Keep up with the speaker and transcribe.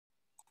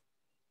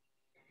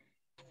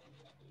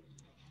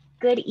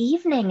Good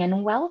evening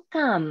and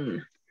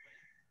welcome.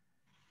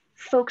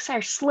 Folks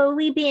are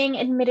slowly being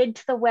admitted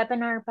to the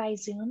webinar by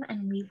Zoom,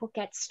 and we will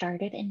get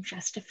started in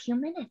just a few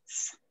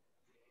minutes.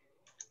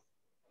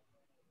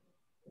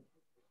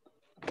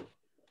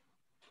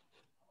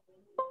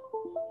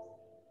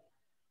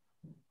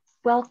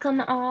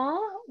 Welcome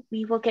all.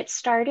 We will get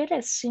started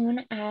as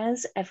soon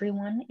as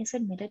everyone is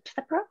admitted to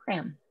the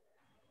program.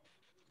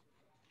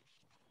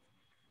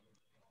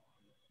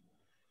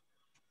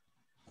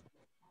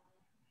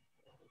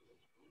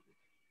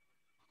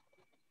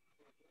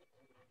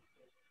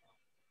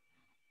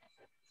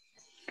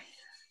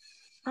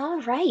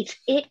 All right,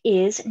 it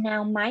is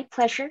now my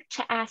pleasure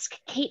to ask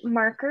Kate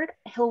Markert,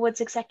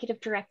 Hillwood's Executive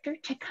Director,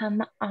 to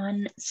come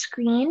on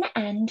screen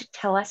and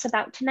tell us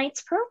about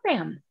tonight's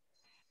program.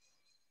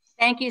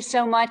 Thank you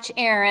so much,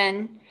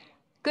 Erin.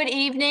 Good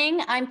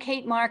evening, I'm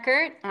Kate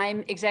Markert.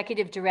 I'm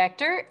Executive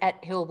Director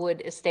at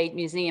Hillwood Estate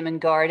Museum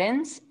and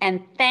Gardens,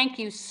 and thank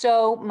you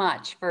so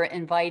much for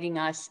inviting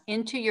us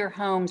into your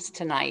homes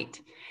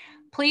tonight.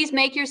 Please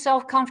make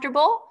yourself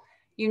comfortable.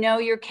 You know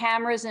your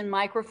cameras and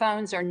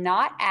microphones are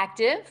not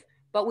active,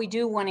 but we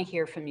do want to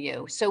hear from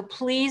you. So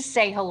please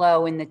say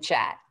hello in the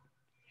chat.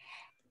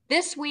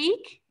 This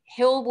week,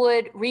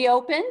 Hillwood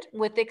reopened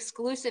with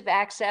exclusive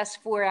access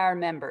for our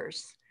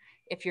members.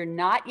 If you're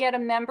not yet a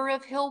member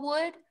of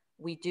Hillwood,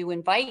 we do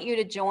invite you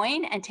to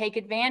join and take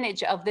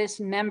advantage of this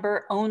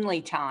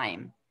member-only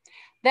time.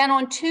 Then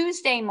on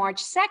Tuesday,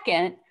 March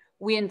 2nd,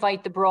 we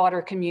invite the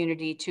broader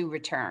community to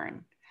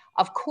return.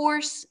 Of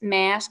course,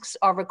 masks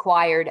are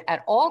required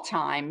at all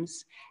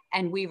times,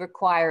 and we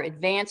require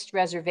advanced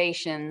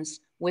reservations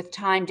with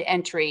time to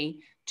entry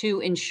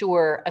to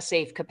ensure a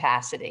safe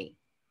capacity.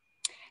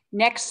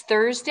 Next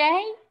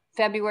Thursday,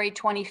 February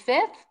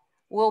 25th,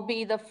 will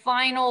be the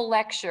final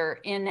lecture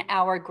in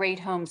our Great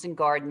Homes and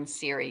Gardens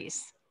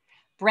series.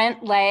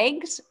 Brent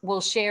Leggs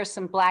will share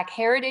some Black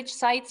heritage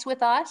sites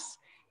with us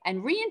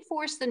and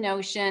reinforce the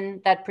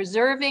notion that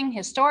preserving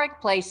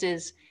historic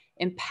places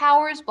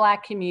empowers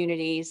Black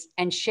communities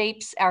and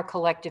shapes our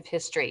collective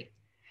history.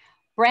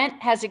 Brent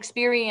has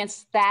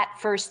experienced that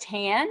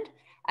firsthand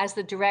as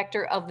the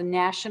director of the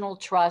National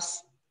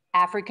Trust's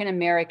African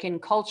American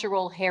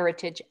Cultural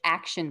Heritage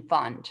Action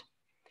Fund.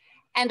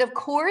 And of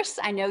course,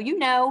 I know you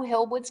know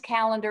Hillwood's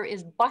calendar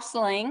is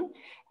bustling,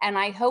 and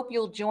I hope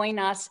you'll join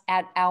us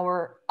at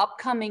our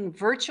upcoming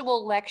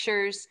virtual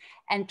lectures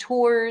and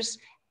tours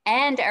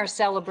and our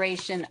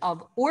celebration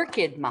of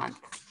Orchid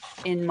Month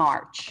in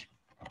March.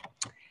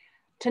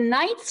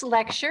 Tonight's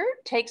lecture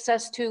takes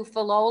us to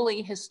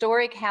Filoli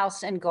Historic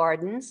House and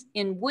Gardens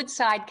in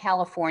Woodside,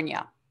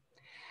 California.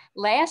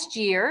 Last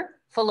year,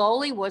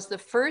 Filoli was the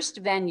first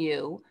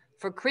venue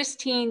for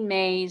Christine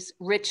May's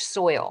Rich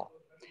Soil,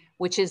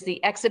 which is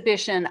the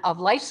exhibition of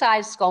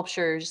life-size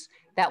sculptures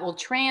that will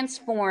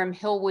transform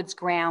Hillwood's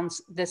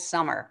grounds this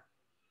summer.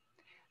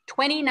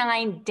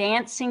 29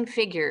 dancing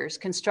figures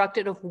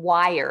constructed of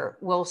wire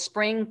will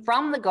spring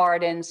from the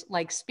gardens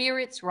like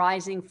spirits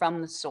rising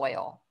from the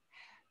soil.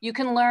 You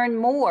can learn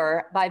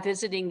more by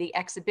visiting the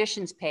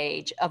exhibitions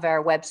page of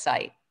our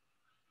website.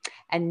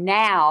 And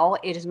now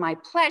it is my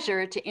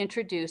pleasure to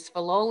introduce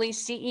Filoli's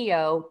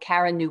CEO,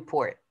 Kara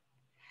Newport.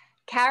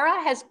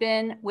 Kara has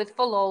been with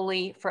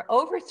Filoli for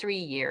over 3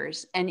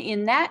 years, and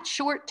in that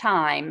short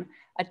time,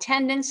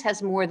 attendance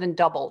has more than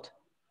doubled.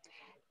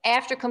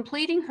 After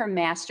completing her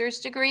master's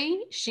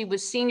degree, she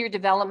was senior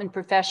development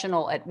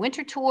professional at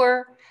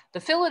Winterthur, the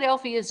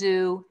Philadelphia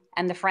Zoo,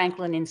 and the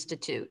Franklin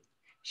Institute.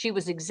 She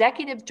was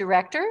executive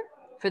director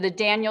for the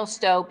Daniel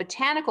Stowe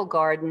Botanical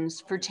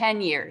Gardens for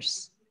 10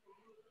 years.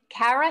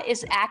 Kara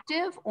is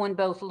active on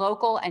both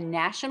local and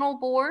national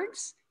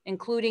boards,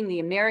 including the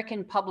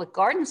American Public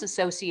Gardens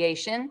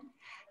Association.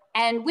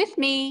 And with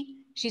me,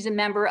 she's a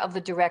member of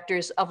the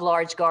directors of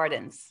Large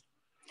Gardens.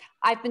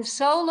 I've been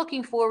so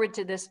looking forward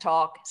to this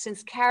talk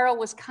since Kara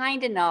was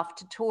kind enough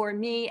to tour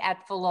me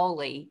at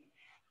Filoli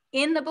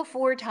in the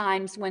before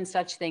times when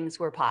such things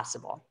were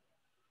possible.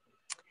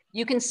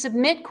 You can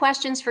submit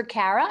questions for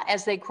Kara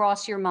as they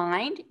cross your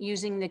mind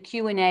using the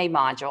Q&A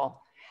module.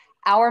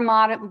 Our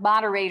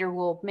moderator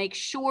will make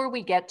sure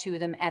we get to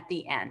them at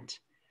the end.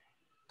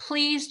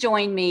 Please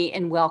join me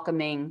in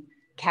welcoming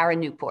Kara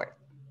Newport.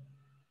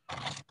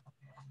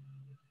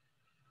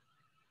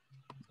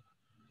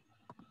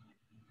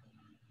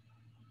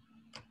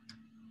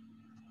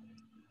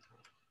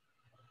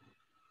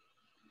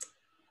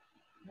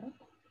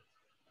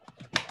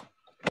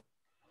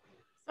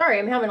 Sorry,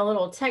 I'm having a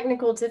little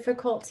technical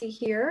difficulty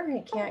here.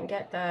 I can't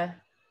get the,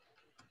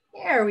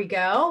 there we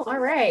go. All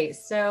right,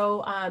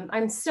 so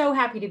I'm so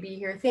happy to be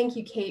here. Thank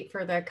you, Kate,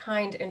 for the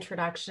kind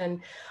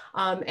introduction.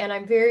 And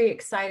I'm very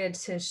excited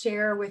to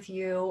share with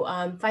you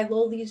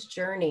Filoli's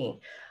journey.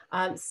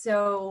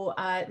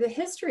 The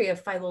history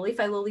of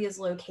Filoli is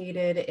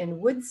located in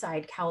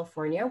Woodside,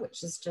 California,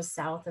 which is just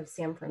south of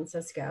San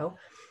Francisco.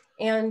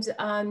 And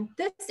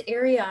this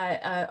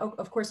area,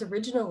 of course,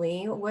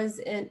 originally was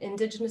an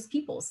indigenous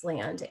people's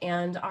land,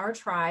 and our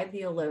tribe,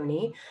 the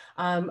Ohlone,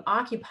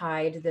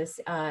 occupied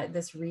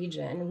this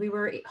region. We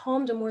were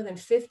home to more than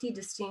 50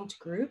 distinct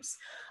groups.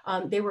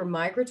 They were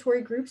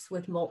migratory groups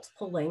with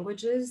multiple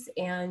languages,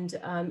 and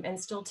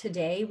still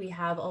today we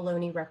have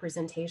Ohlone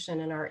representation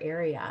in our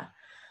area.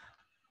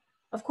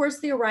 Of course,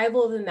 the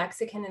arrival of the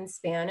Mexican and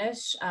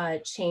Spanish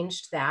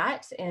changed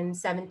that. In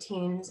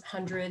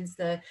 1700s,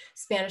 the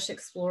Spanish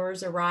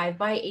explorers arrived.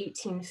 By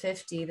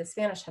 1850, the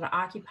Spanish had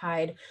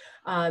occupied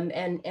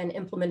and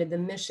implemented the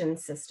mission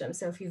system.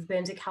 So if you've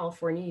been to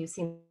California, you've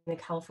seen the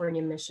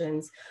California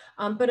missions.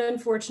 But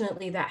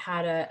unfortunately, that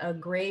had a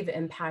grave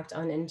impact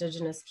on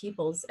indigenous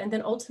peoples. And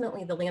then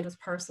ultimately, the land was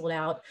parceled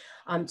out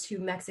to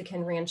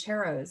Mexican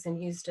rancheros and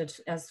used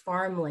as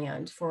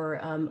farmland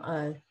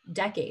for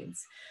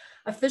decades.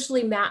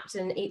 Officially mapped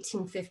in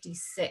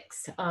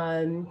 1856,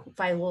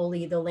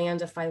 Filoli, the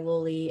land of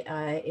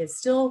Filoli, is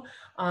still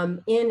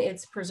in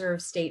its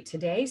preserved state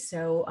today.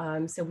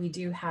 So, so we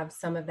do have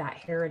some of that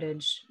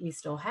heritage we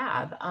still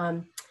have.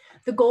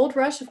 The gold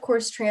rush, of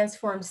course,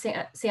 transformed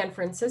San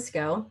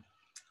Francisco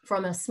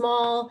from a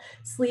small,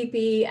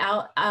 sleepy,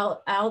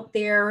 out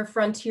there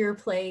frontier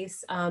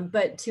place,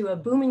 but to a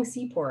booming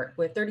seaport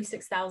with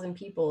 36,000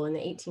 people in the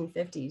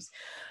 1850s.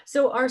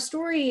 So our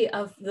story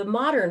of the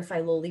modern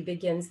Filoli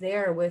begins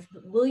there with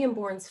William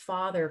Bourne's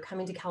father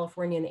coming to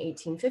California in the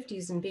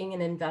 1850s and being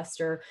an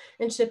investor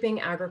in shipping,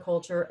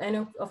 agriculture,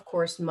 and of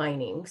course,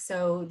 mining.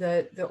 So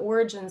the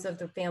origins of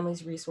the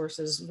family's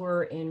resources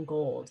were in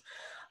gold.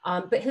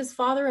 But his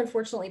father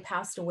unfortunately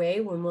passed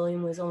away when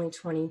William was only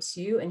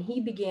 22, and he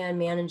began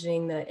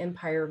managing the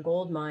Empire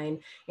Gold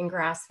Mine in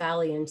Grass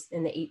Valley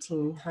in the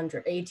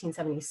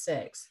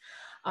 1876.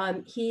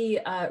 He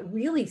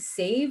really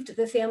saved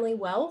the family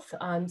wealth.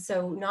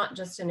 So not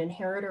just an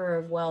inheritor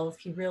of wealth,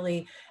 he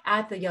really,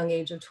 at the young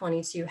age of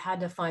 22, had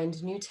to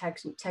find new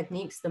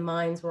techniques. The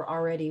mines were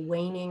already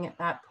waning at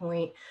that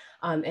point,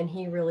 and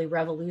he really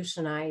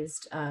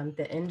revolutionized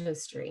the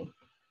industry.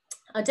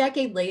 A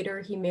decade later,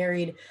 he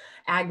married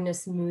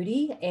Agnes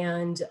Moody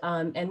and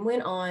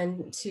went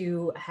on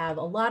to have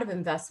a lot of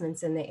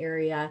investments in the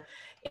area.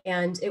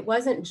 And it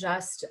wasn't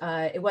just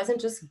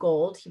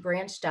gold. He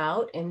branched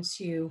out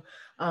into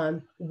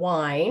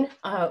wine.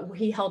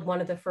 He held one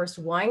of the first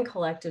wine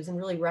collectives and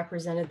really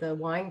represented the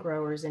wine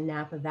growers in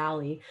Napa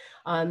Valley.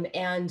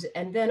 And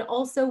then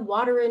also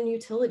water and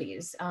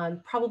utilities,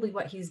 probably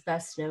what he's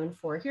best known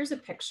for. Here's a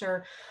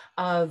picture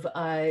of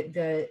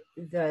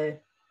the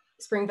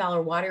Spring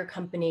Valley Water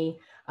Company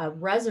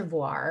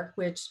reservoir,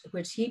 which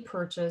he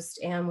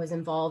purchased and was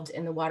involved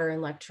in the water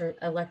and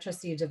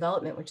electricity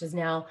development, which is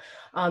now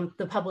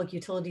the Public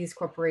Utilities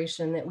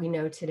Corporation that we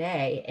know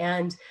today.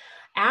 And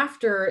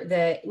after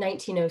the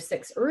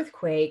 1906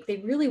 earthquake, they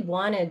really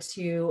wanted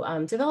to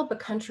develop a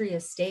country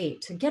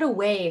estate to get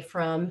away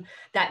from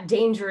that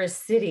dangerous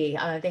city.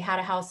 They had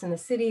a house in the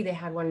city, they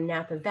had one in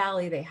Napa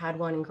Valley, they had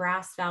one in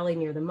Grass Valley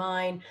near the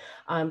mine,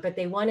 but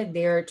they wanted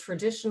their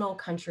traditional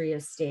country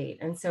estate.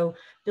 And so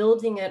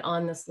building it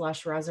on this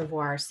lush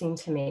reservoir seemed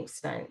to make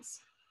sense.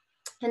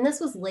 And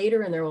this was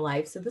later in their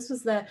life. So this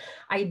was the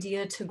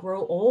idea to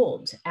grow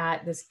old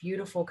at this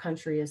beautiful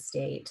country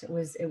estate.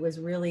 It was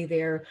really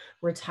their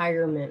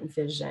retirement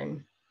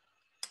vision.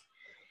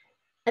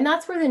 And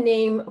that's where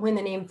when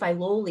the name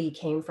Filoli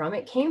came from.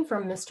 It came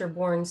from Mr.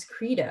 Bourne's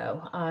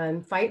credo,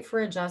 fight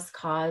for a just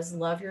cause,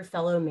 love your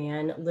fellow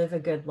man, live a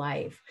good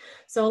life.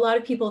 So a lot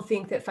of people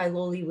think that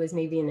Filoli was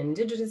maybe an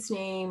indigenous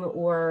name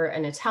or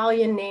an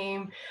Italian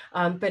name,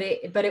 but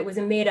it was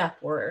a made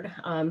up word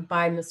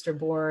by Mr.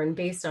 Bourne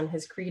based on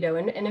his credo.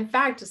 And in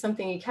fact, it's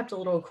something he kept a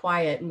little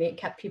quiet and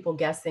kept people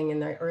guessing in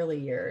the early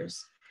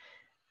years.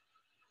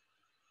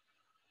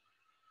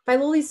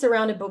 Filoli is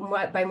surrounded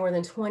by more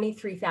than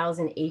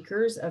 23,000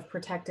 acres of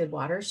protected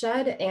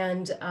watershed,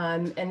 and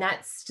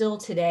that's still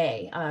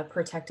today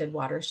protected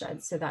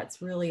watershed. So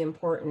that's really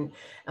important.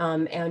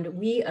 And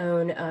we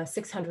own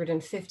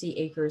 650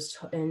 acres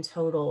in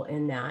total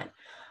in that.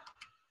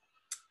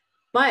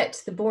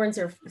 But the Bournes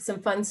are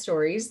some fun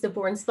stories. The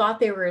Bournes thought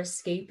they were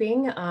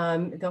escaping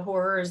the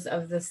horrors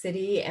of the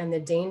city and the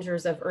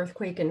dangers of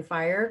earthquake and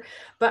fire.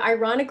 But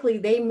ironically,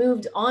 they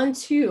moved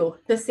onto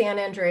the San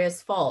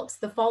Andreas Fault.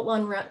 The fault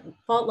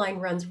line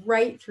runs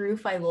right through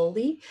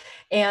Filoli,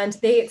 and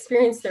they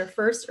experienced their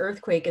first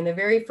earthquake in the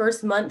very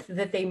first month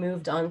that they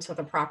moved onto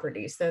the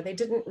property. So they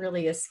didn't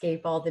really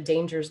escape all the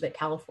dangers that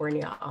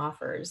California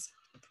offers.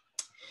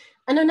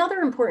 And another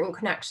important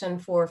connection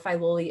for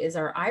Filoli is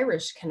our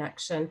Irish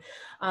connection.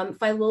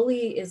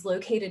 Filoli is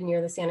located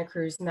near the Santa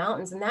Cruz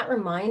Mountains, and that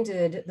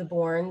reminded the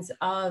Bournes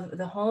of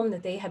the home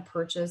that they had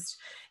purchased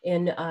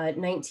in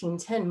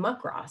 1910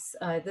 Muckross.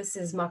 This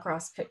is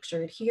Muckross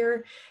pictured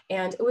here,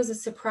 and it was a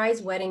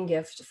surprise wedding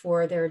gift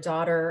for their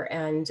daughter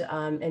and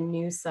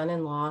new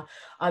son-in-law.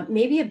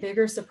 Maybe a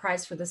bigger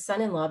surprise for the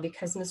son-in-law,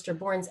 because Mr.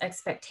 Bourne's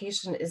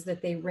expectation is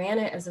that they ran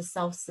it as a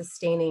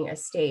self-sustaining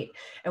estate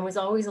and was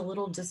always a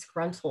little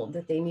disgruntled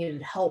that they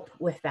needed help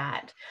with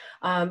that.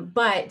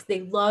 But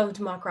they loved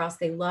Muckross,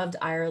 they loved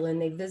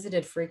Ireland, they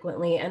visited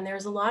frequently, and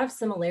there's a lot of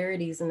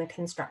similarities in the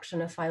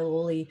construction of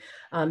Filoli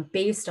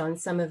based on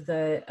some of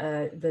the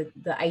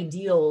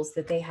ideals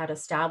that they had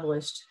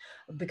established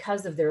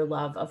because of their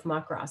love of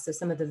Muckross. So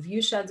some of the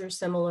view sheds are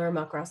similar.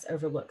 Muckross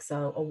overlooks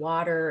a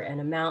water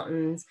and a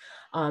mountains.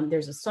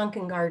 There's a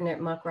sunken garden at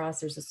Muckross,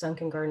 there's a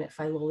sunken garden at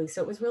Filoli.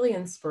 So it was really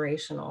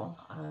inspirational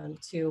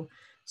to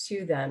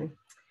them.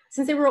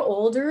 Since they were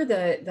older,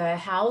 the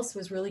house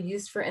was really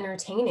used for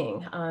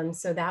entertaining.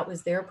 So that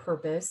was their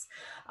purpose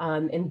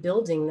in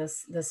building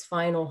this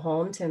final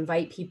home, to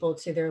invite people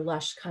to their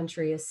lush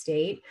country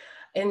estate.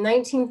 In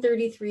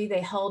 1933,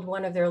 they held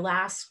one of their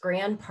last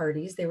grand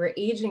parties. They were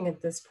aging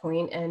at this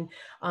point and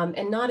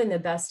not in the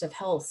best of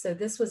health. So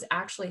this was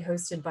actually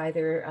hosted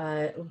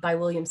by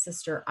William's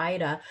sister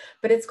Ida,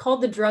 but it's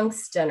called the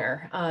Drunks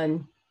Dinner.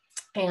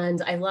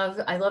 And I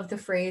love the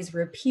phrase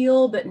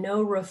 "repeal but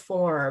no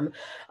reform,"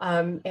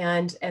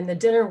 and the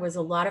dinner was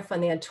a lot of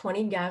fun. They had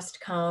 20 guests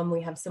come.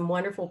 We have some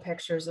wonderful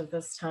pictures of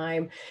this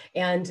time,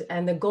 and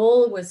the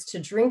goal was to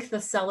drink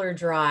the cellar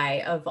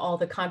dry of all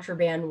the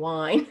contraband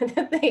wine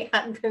that they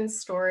had been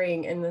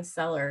storing in the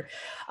cellar.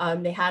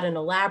 They had an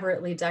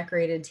elaborately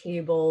decorated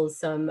table,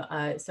 some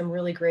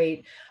really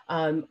great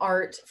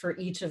art for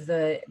each of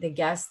the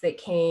guests that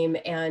came,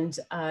 and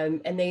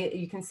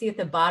you can see at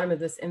the bottom of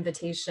this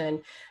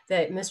invitation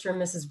that Mr.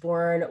 and Mrs.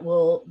 Bourne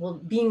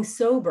being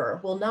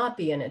sober, will not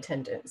be in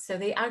attendance. So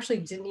they actually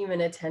didn't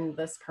even attend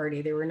this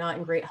party. They were not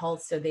in great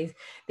health, so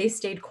they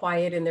stayed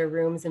quiet in their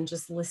rooms and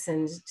just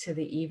listened to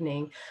the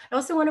evening. I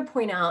also want to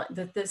point out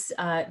that this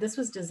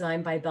was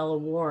designed by Bella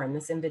Warren,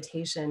 this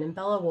invitation, and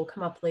Bella will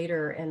come up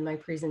later in my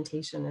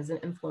presentation as an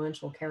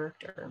influential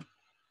character.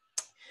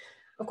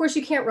 Of course,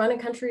 you can't run a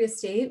country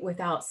estate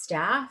without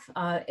staff.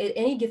 At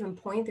any given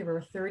point, there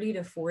were 30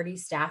 to 40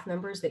 staff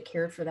members that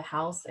cared for the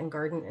house and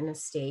garden and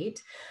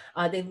estate.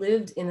 They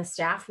lived in the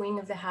staff wing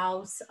of the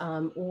house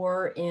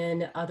or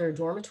in other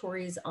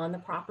dormitories on the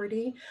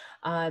property,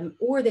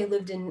 or they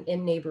lived in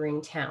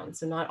neighboring towns.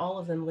 So not all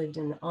of them lived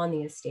on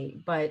the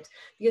estate, but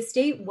the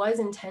estate was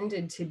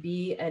intended to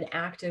be an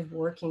active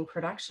working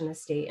production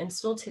estate. And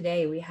still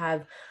today we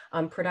have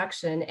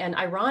production. And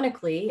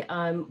ironically,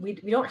 we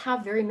don't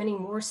have very many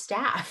more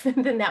staff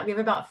than that. We have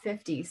about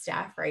 50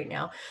 staff right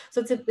now.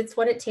 So it's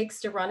what it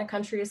takes to run a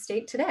country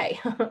estate today.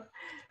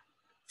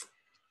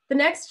 The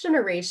next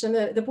generation,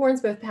 the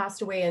Bournes both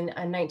passed away in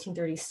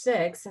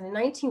 1936, and in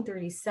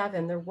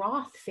 1937, the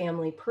Roth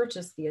family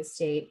purchased the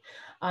estate.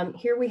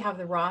 Here we have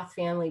the Roth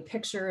family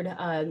pictured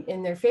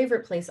in their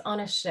favorite place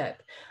on a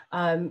ship.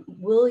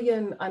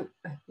 William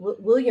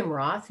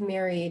Roth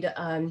married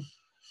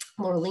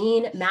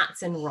Lurleen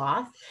Matson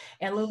Roth.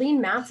 And Lurleen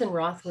Matson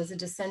Roth was a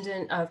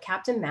descendant of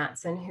Captain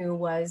Matson, who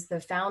was the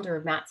founder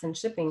of Matson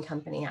Shipping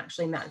Company,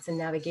 actually Matson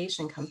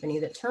Navigation Company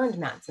that turned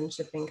Matson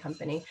Shipping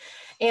Company.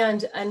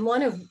 And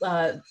one of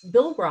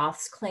Bill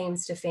Roth's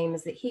claims to fame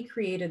is that he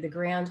created the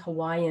Grand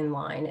Hawaiian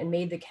Line and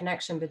made the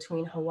connection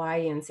between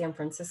Hawaii and San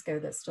Francisco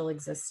that still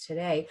exists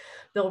today.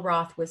 Bill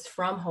Roth was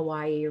from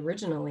Hawaii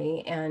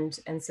originally, and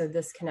so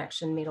this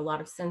connection made a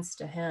lot of sense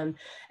to him,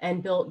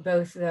 and built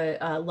both the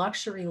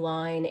luxury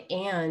line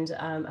and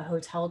a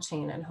hotel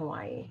chain in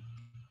Hawaii.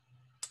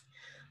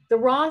 The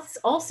Roths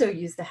also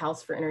used the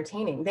house for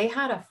entertaining. They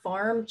had a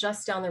farm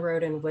just down the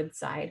road in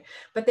Woodside,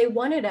 but they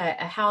wanted a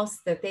house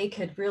that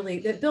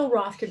that Bill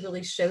Roth could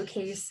really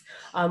showcase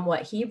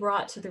what he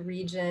brought to the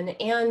region,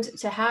 and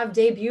to have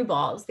debut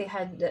balls. They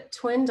had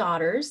twin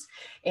daughters,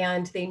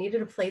 and they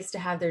needed a place to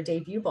have their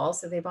debut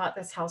balls. So they bought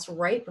this house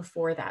right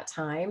before that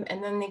time.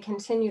 And then they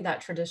continued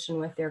that tradition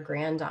with their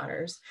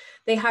granddaughters.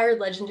 They hired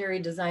legendary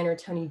designer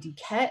Tony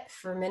Duquette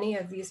for many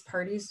of these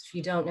parties. If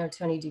you don't know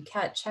Tony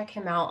Duquette, check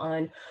him out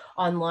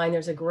online.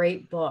 There's a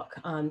great book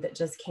that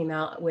just came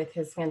out with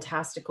his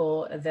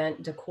fantastical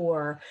event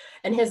decor.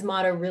 And his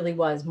motto really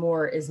was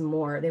more is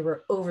more. They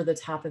were over the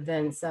top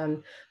events.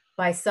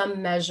 By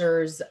some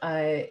measures,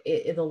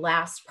 the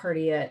last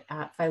party at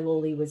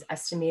Filoli was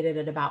estimated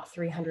at about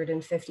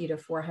 $350,000 to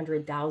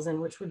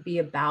 $400,000, which would be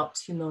about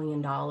 $2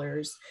 million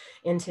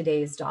in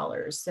today's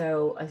dollars.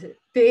 So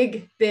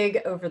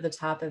big over the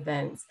top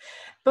events.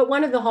 But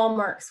one of the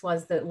hallmarks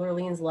was that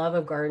Lurleen's love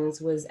of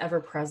gardens was ever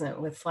present,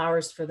 with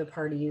flowers for the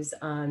parties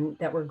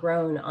that were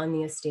grown on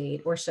the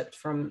estate or shipped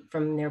from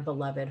their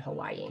beloved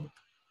Hawaii.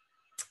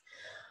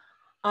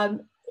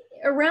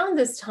 Around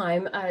this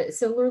time,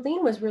 so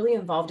Lurleen was really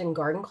involved in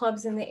garden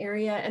clubs in the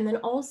area, and then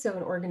also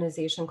an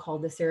organization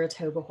called the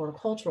Saratoga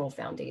Horticultural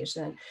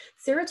Foundation.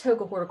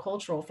 Saratoga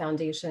Horticultural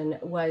Foundation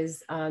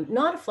was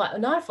not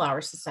a flower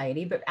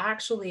society, but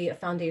actually a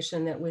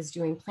foundation that was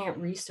doing plant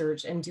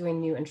research and doing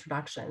new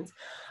introductions.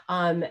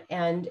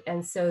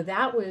 And so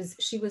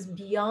she was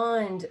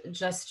beyond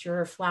just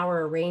your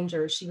flower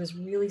arranger. She was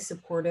really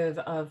supportive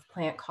of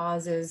plant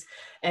causes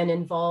and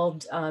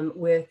involved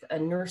with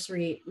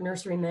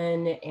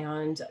nurserymen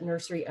and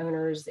nursery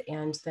owners,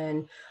 and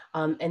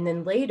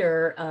then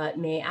later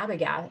May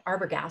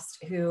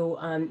Arbogast, who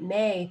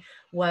May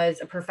was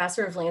a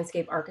professor of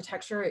landscape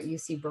architecture at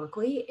UC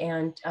Berkeley,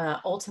 and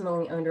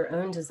ultimately owned her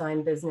own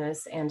design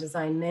business and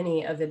designed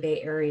many of the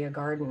Bay Area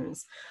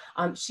gardens.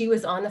 She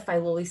was on the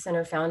Filoli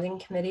Center founding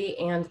committee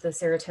and the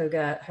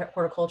Saratoga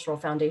Horticultural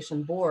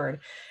Foundation board.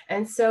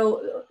 And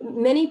so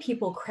many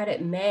people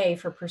credit May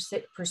for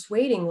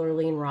persuading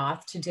Lurleen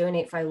Roth to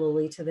donate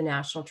Filoli to the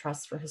National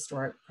Trust for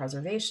Historic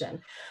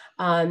Preservation,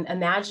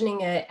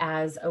 imagining it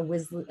as the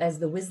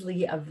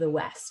Wisley of the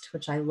West,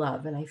 which I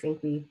love, and I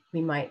think we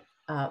might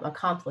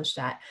accomplish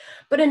that.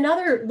 But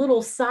another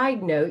little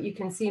side note, you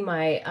can see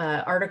my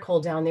article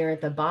down there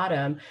at the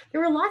bottom.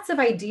 There were lots of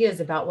ideas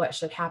about what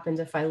should happen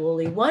to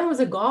Filoli. One was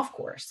a golf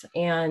course,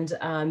 and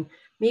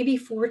maybe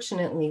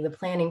fortunately the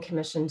Planning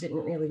Commission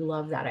didn't really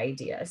love that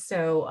idea.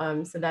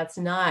 So that's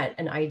not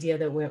an idea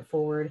that went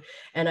forward.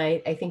 And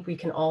I think we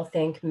can all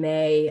thank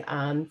May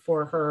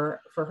for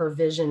her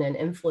vision and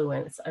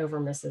influence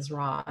over Mrs.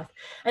 Roth.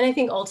 And I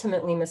think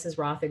ultimately Mrs.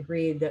 Roth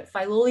agreed that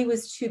Filoli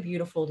was too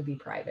beautiful to be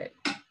private.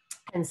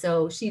 And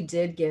so she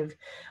did give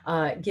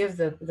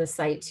the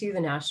site to the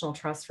National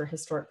Trust for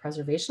Historic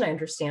Preservation. I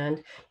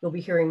understand you'll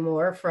be hearing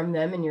more from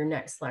them in your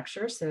next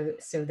lecture, so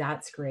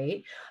that's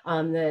great.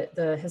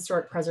 The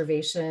Historic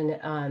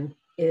Preservation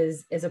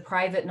is a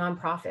private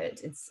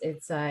nonprofit.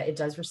 It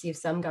does receive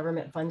some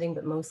government funding,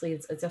 but mostly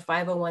it's a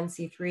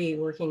 501c3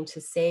 working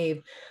to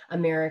save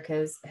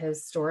America's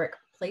historic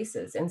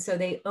places. And so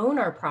they own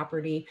our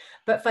property,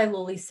 but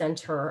Filoli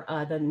Center,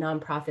 the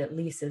nonprofit,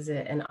 leases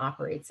it and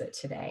operates it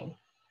today.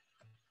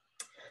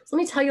 So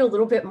let me tell you a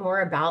little bit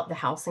more about the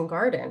house and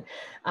garden.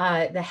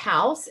 The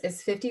house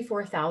is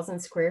 54,000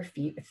 square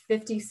feet,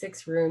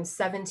 56 rooms,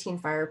 17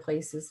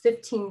 fireplaces,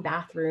 15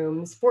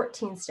 bathrooms,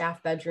 14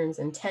 staff bedrooms,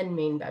 and 10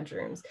 main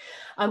bedrooms.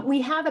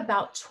 We have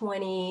about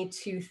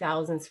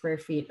 22,000 square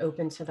feet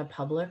open to the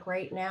public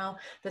right now.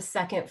 The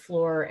second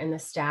floor and the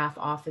staff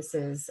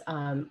offices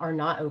are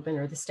not open,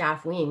 or the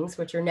staff wings,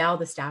 which are now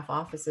the staff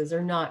offices,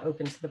 are not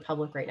open to the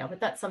public right now, but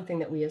that's something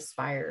that we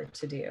aspire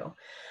to do.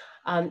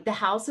 The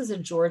house is a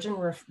Georgian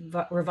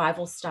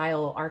revival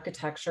style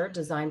architecture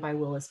designed by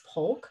Willis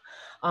Polk.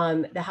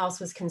 The house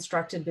was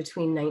constructed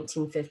between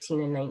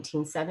 1915 and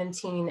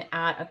 1917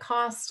 at a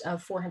cost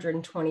of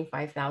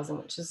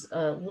 $425,000, which is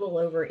a little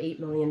over $8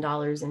 million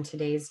in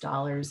today's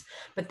dollars.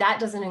 But that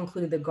doesn't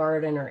include the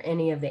garden or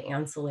any of the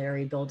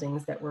ancillary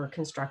buildings that were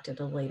constructed at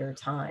a later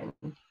time.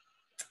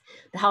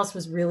 The house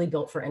was really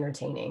built for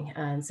entertaining.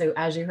 And so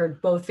as you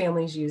heard, both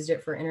families used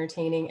it for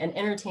entertaining, and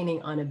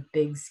entertaining on a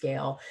big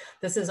scale.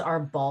 This is our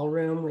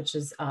ballroom, which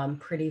is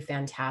pretty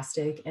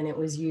fantastic. And it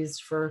was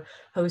used for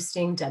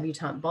hosting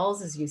debutante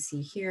balls, as you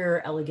see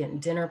here,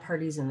 elegant dinner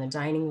parties in the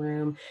dining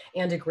room,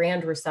 and a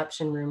grand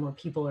reception room where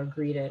people are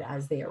greeted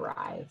as they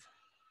arrive.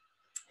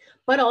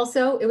 But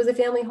also it was a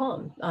family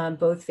home.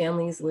 Both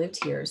families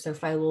lived here. So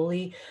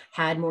Filoli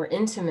had more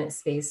intimate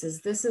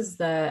spaces. This is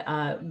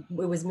it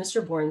was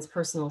Mr. Bourne's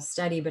personal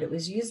study, but it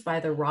was used by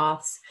the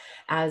Roths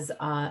as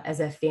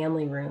a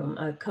family room,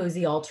 a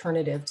cozy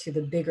alternative to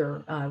the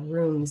bigger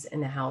rooms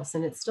in the house.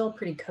 And it's still a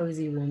pretty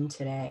cozy room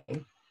today.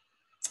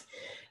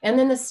 And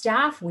then the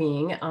staff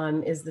wing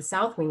is the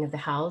south wing of the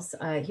house.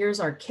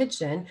 Here's our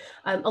kitchen.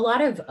 A lot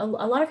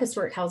of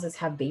historic houses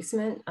have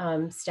basement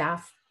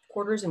staff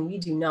quarters, and we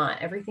do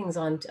not. Everything's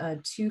on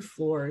 2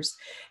 floors,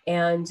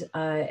 and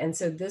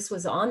so this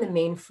was on the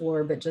main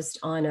floor, but just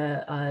on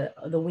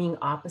the wing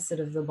opposite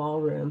of the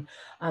ballroom.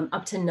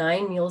 Up to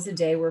 9 meals a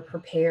day were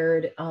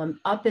prepared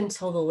up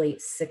until the late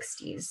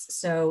 60s.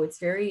 So it's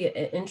very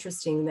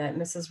interesting that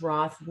Mrs.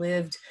 Roth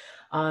lived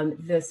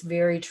this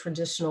very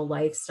traditional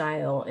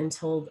lifestyle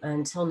until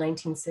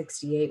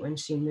 1968 when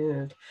she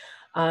moved.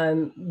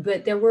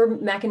 But there were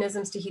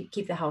mechanisms to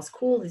keep the house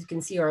cool. As you can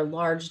see, our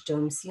large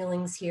dome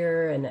ceilings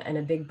here, and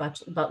a big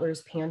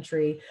butler's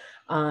pantry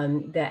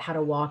that had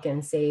a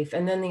walk-in safe.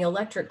 And then the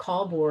electric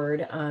call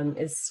board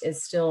is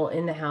still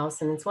in the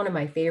house. And it's one of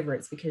my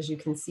favorites because you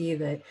can see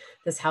that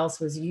this house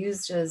was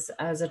used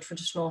as a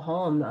traditional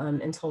home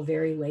until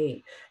very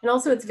late. And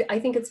also I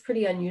think it's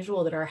pretty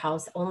unusual that our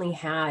house only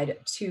had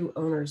 2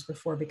 owners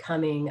before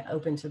becoming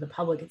open to the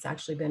public. It's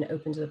actually been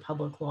open to the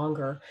public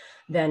longer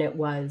than it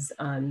was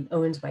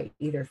owned by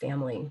either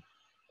family.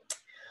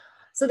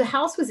 So the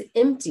house was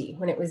empty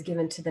when it was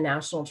given to the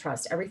National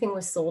Trust. Everything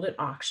was sold at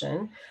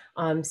auction.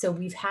 So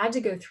we've had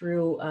to go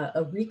through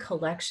a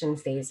recollection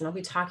phase, and I'll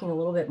be talking a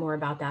little bit more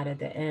about that at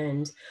the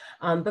end.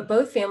 But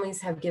both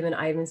families have given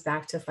items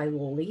back to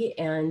Filoli,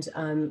 and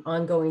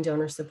ongoing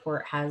donor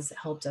support has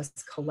helped us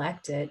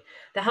collect it.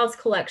 The house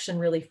collection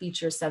really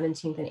features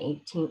 17th and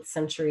 18th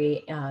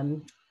century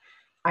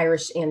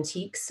Irish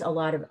antiques, a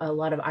lot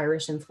of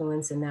Irish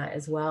influence in that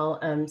as well.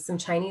 Some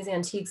Chinese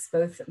antiques,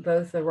 both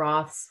the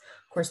Roths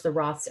course, the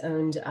Roths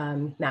owned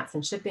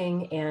Matson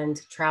Shipping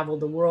and traveled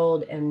the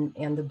world,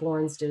 and the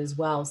Bournes did as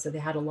well. So they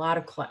had a lot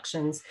of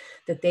collections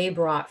that they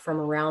brought from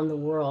around the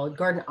world.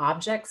 Garden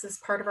objects is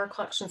part of our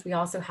collections. We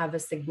also have a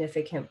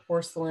significant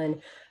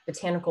porcelain,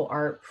 botanical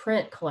art,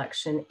 print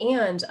collection,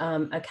 and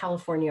a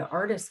California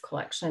artist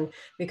collection,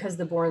 because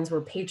the Bournes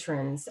were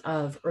patrons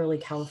of early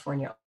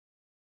California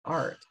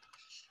art.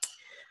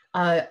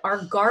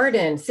 Our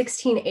garden,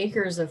 16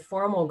 acres of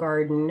formal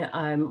garden,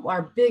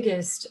 our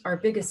biggest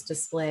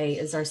display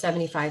is our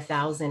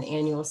 75,000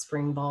 annual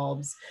spring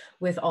bulbs,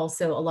 with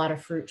also a lot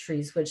of fruit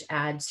trees, which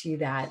add to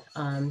that,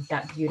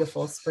 that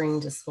beautiful spring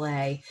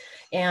display.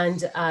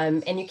 And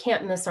you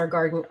can't miss our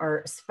garden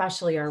art,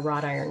 especially our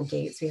wrought iron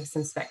gates. We have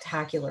some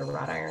spectacular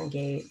wrought iron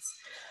gates.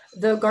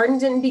 The garden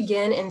didn't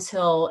begin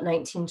until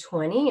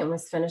 1920 and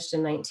was finished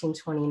in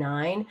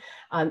 1929.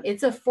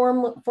 It's a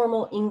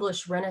formal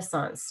English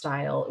Renaissance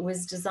style. It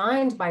was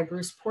designed by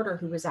Bruce Porter,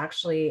 who was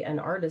actually an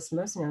artist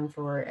most known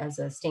for as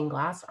a stained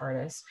glass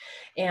artist,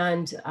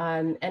 and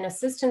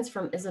assistance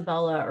from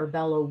Isabella or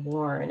Bella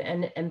Warren.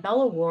 And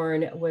Bella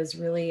Warren was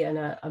really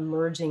an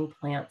emerging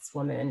plants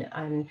woman,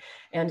 and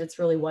it's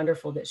really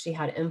wonderful that she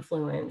had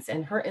influence.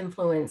 And her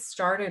influence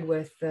started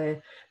with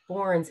the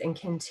Bournes and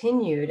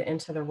continued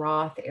into the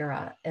Roth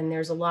era. And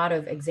there's a lot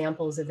of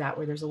examples of that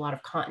where there's a lot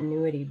of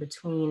continuity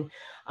between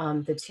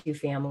the two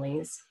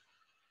families.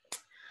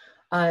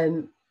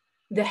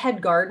 The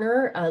head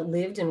gardener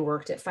lived and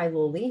worked at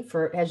Filoli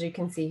for, as you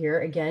can see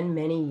here, again,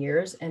 many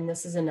years. And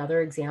this is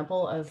another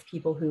example of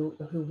people who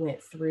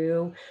went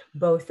through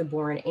both the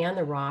Bourne and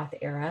the Roth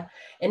era.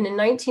 And in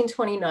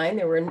 1929,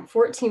 there were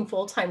 14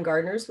 full-time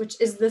gardeners,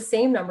 which is the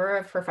same number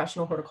of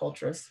professional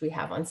horticulturists we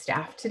have on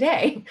staff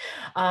today.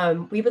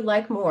 We would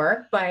like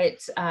more,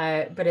 but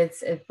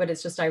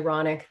it's just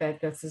ironic that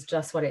this is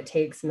just what it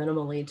takes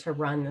minimally to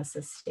run this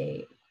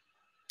estate.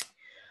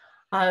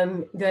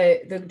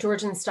 The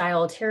Georgian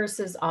style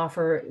terraces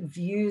offer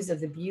views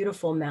of the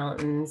beautiful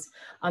mountains.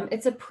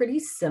 It's a pretty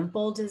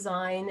simple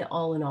design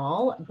all in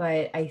all,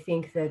 but I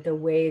think that the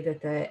way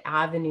that the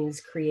avenues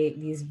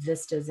create these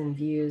vistas and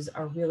views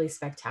are really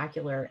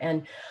spectacular.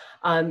 And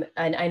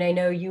I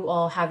know you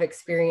all have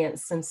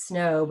experienced some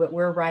snow, but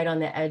we're right on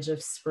the edge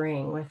of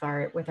spring with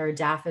our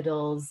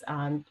daffodils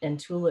and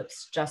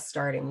tulips just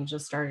starting. We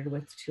just started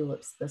with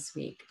tulips this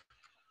week.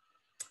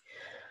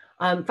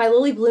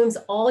 Filoli blooms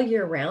all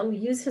year round. We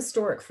use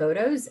historic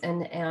photos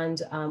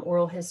and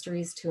oral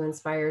histories to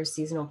inspire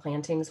seasonal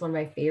plantings. One of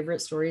my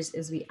favorite stories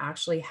is we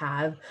actually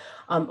have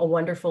a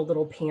wonderful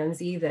little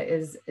pansy that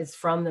is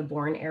from the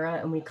Bourne era,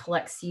 and we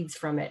collect seeds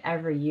from it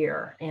every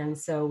year. And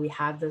so we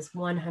have this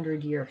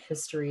 100-year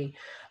history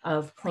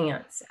of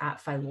plants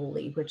at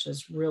Filoli, which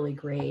is really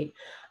great.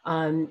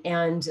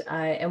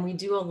 And we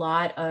do a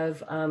lot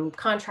of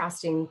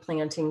contrasting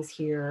plantings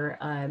here,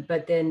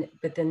 but then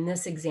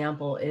this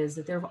example is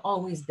that there have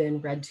always been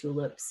red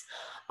tulips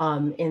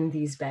in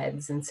these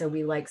beds, and so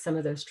we like some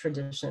of those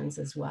traditions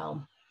as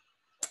well.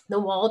 The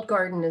walled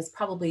garden is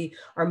probably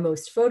our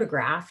most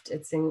photographed.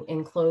 It's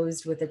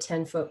enclosed with a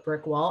 10-foot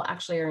brick wall.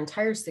 Actually, our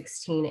entire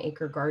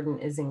 16-acre garden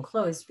is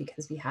enclosed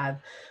because we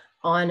have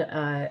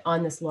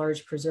on this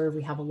large preserve,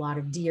 we have a lot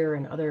of deer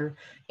and other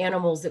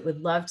animals that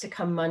would love to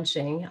come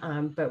munching,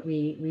 but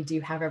we do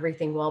have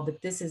everything walled.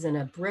 But this is in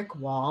a brick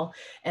wall,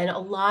 and a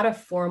lot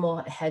of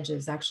formal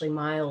hedges, actually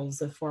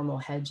miles of formal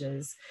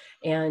hedges.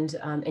 And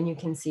you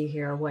can see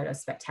here what a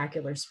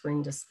spectacular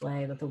spring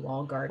display that the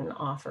wall garden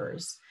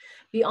offers.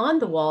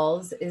 Beyond the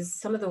walls is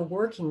some of the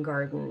working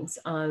gardens.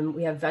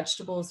 We have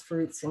vegetables,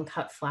 fruits, and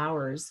cut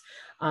flowers.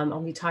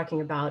 I'll be talking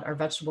about our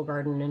vegetable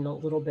garden in a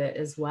little bit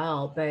as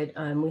well, but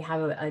we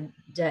have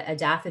a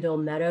daffodil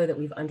meadow that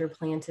we've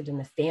underplanted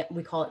in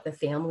we call it the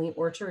family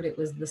orchard. It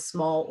was the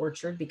small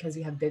orchard because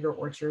we have bigger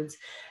orchards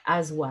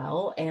as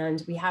well.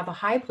 And we have a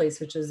high place,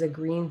 which is a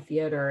green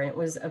theater. And it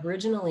was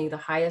originally the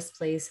highest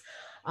place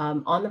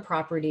on the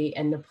property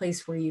and the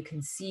place where you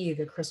could see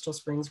the Crystal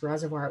Springs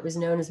Reservoir. It was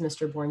known as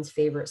Mr. Bourne's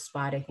favorite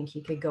spot. I think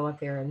he could go up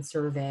there and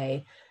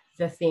survey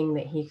the thing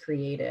that he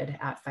created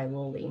at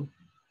Filoli.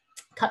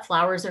 Cut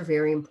flowers are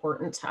very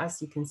important to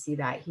us. You can see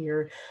that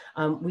here.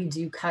 We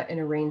do cut and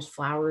arrange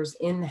flowers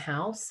in the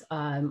house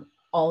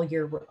all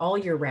year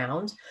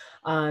round,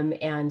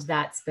 and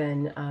that's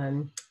been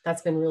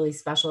really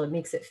special. It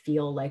makes it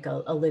feel like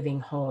a living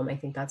home. I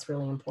think that's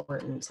really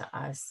important to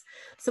us.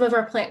 Some of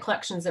our plant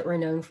collections that we're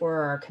known for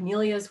are our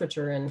camellias, which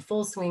are in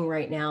full swing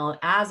right now,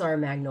 as are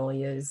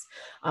magnolias.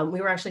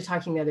 We were actually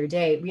talking the other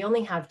day, we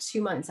only have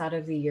 2 months out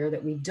of the year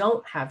that we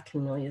don't have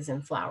camellias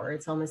in flower.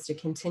 It's almost a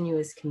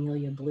continuous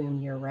camellia bloom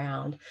year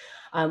round.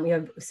 We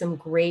have some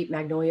great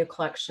magnolia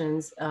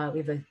collections. We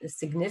have a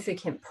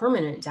significant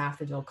permanent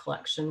daffodil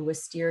collection,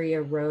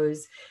 wisteria,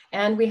 rose,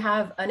 and we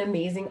have an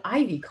amazing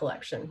ivy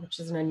collection, which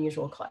is an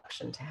unusual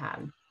collection to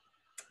have.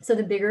 So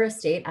the bigger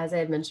estate, as I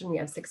had mentioned, we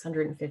have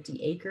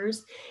 650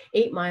 acres,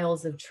 8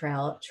 miles of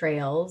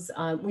trails.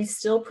 We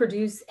still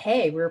produce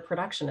hay. We're a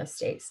production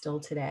estate still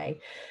today,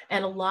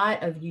 and a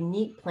lot of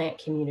unique plant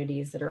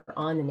communities that are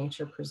on the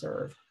nature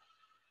preserve.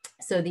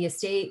 So the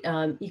estate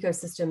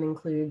ecosystem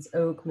includes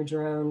oak,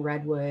 madrone,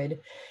 redwood,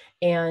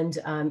 and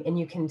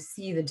you can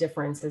see the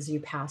difference as you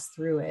pass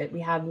through it.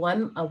 We have a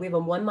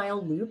 1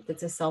 mile loop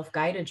that's a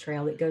self-guided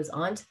trail that goes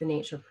onto the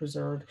nature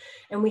preserve,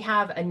 and we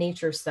have a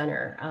nature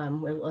center,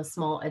 a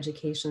small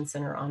education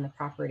center on the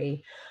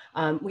property.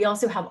 We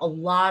also have a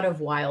lot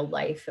of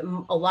wildlife,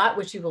 a lot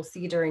which you will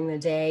see during the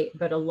day,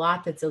 but a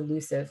lot that's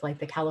elusive, like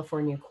the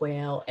California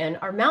quail and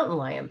our mountain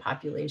lion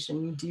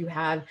population. We do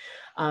have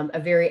a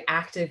very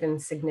active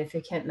and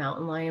significant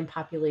mountain lion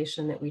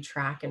population that we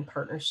track in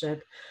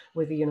partnership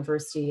with the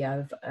University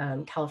of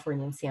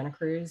California in Santa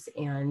Cruz,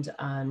 and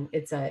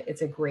it's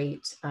a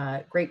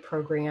great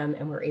program,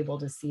 and we're able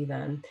to see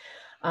them.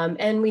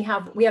 And we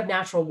have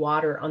natural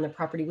water on the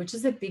property, which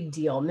is a big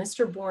deal.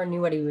 Mr. Bourne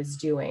knew what he was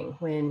doing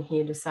when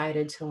he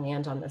decided to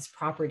land on this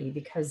property,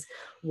 because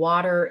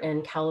water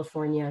and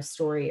California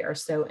story are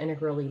so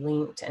integrally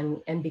linked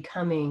and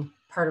becoming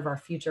part of our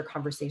future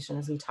conversation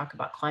as we talk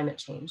about climate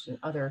change and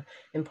other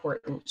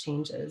important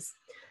changes.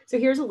 So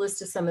here's a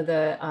list of some of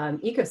the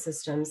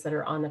ecosystems that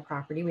are on the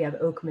property. We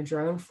have oak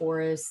madrone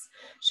forests,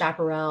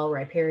 chaparral,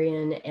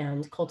 riparian,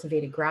 and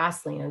cultivated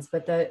grasslands.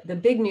 But the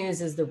big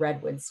news is the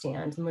redwood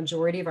stand. The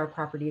majority of our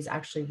property is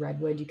actually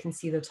redwood. You can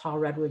see the tall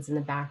redwoods in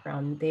the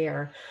background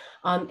there.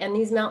 And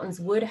these mountains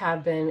would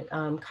have been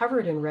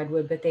covered in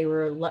redwood, but they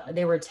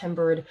were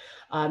timbered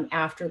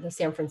after the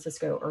San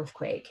Francisco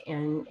earthquake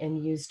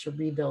and used to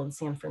rebuild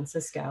San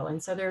Francisco.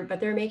 And so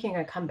they're making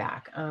a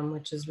comeback,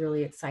 which is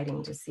really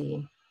exciting to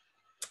see.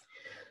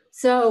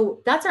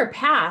 So that's our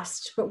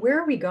past, but where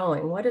are we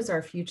going? What is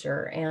our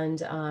future? And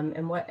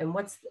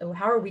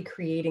how are we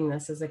creating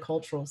this as a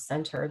cultural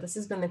center? This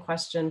has been the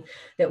question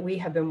that we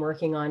have been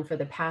working on for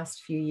the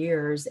past few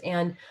years.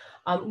 And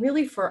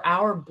really for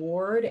our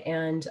board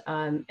and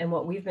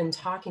what we've been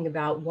talking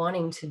about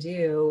wanting to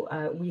do,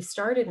 we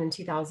started in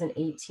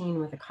 2018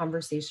 with a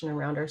conversation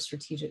around our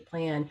strategic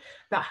plan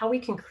about how we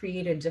can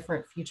create a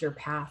different future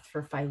path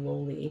for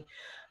Filoli.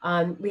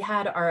 We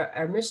had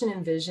our mission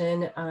and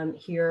vision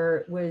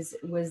here was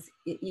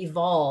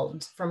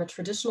evolved from a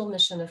traditional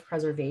mission of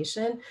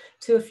preservation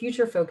to a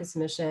future focused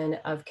mission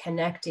of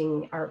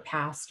connecting our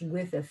past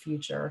with a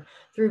future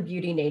through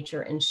beauty,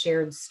 nature, and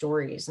shared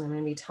stories. And I'm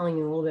going to be telling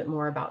you a little bit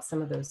more about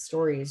some of those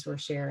stories we're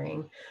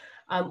sharing.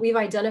 We've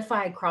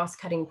identified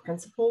cross-cutting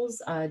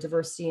principles.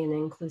 Diversity and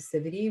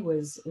inclusivity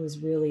was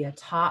really a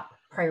top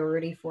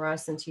priority for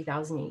us in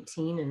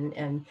 2018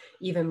 and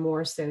even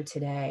more so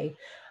today.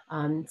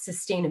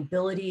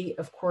 Sustainability,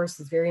 of course,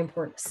 is very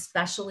important,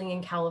 especially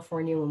in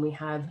California when we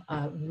have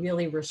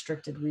really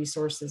restricted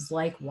resources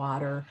like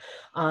water,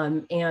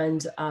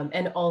 and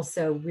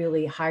also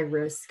really high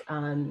risk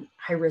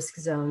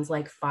zones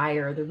like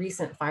fire. The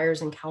recent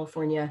fires in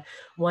California,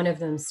 one of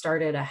them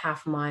started a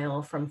half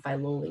mile from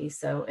Filoli.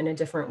 So in a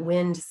different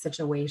wind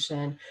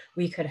situation,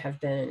 we could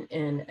have been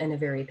in a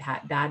very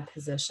bad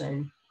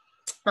position.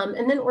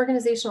 And then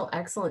organizational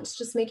excellence,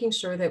 just making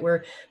sure that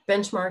we're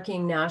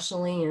benchmarking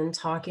nationally and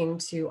talking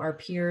to our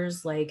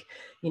peers, like,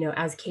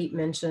 as Kate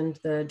mentioned,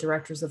 the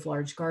Directors of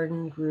Large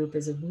Garden Group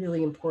is a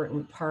really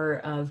important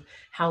part of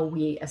how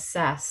we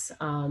assess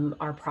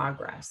our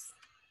progress.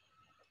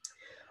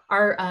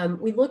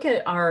 We look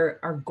at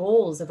our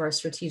goals of our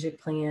strategic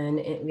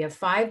plan. We have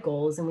 5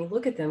 goals, and we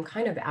look at them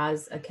kind of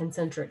as a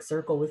concentric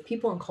circle, with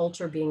people and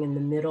culture being in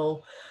the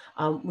middle.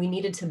 We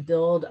needed to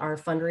build our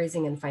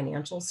fundraising and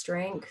financial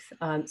strength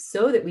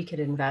so that we could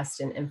invest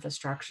in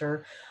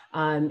infrastructure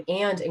and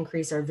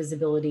increase our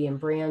visibility and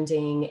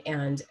branding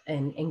and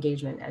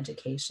engagement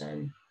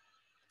education.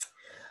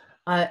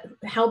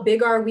 How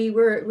big are we?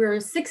 We're a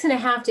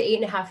 $6.5 to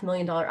 $8.5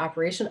 million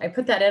operation. I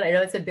put that in. I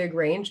know it's a big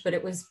range, but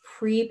it was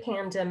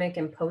pre-pandemic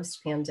and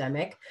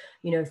post-pandemic.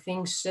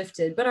 Things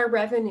shifted, but our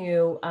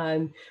revenue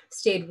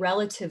stayed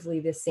relatively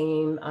the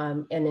same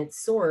in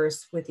its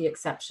source, with the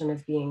exception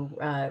of being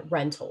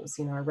rentals.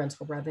 Our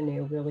rental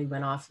revenue really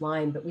went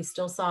offline, but we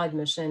still saw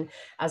admission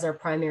as our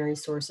primary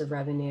source of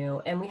revenue.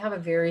 And we have a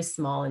very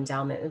small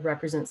endowment. It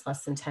represents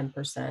less than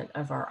 10%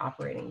 of our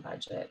operating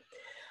budget.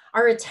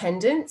 Our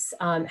attendance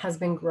has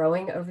been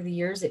growing over the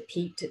years. It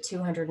peaked at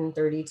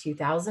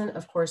 232,000.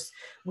 Of course,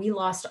 we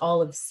lost all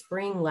of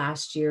spring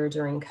last year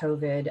during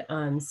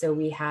COVID. So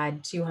we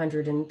had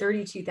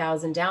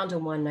 232,000 down to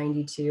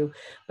 192,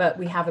 but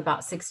we have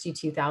about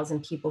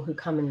 62,000 people who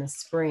come in the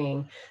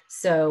spring.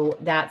 So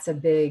that's a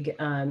big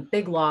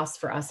loss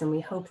for us. And we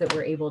hope that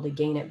we're able to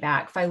gain it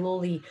back.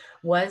 Filoli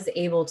was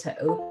able to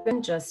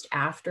open just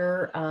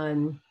after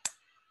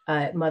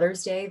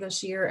Mother's Day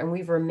this year, and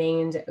we've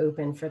remained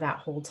open for that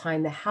whole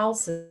time. The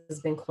house has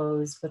been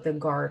closed, but the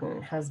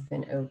garden has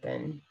been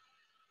open.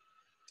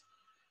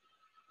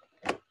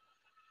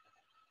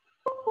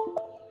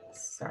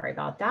 Sorry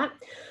about that.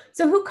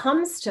 So who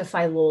comes to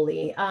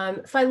Filoli?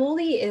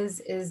 Filoli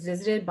is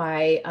visited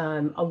by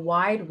a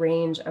wide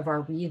range of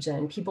our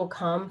region. People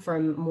come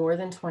from more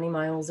than 20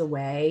 miles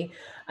away.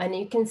 And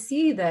you can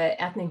see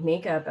the ethnic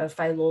makeup of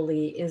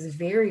Filoli is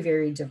very,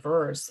 very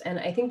diverse. And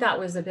I think that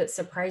was a bit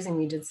surprising.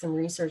 We did some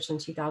research in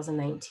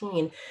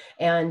 2019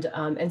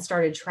 and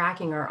started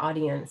tracking our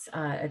audience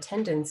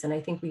attendance. And I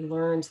think we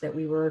learned that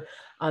we were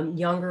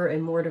younger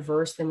and more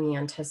diverse than we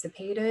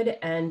anticipated.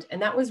 And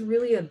that was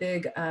really a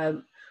big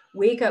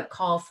wake-up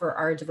call for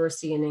our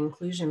diversity and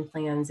inclusion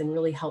plans and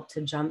really helped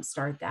to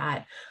jumpstart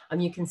that.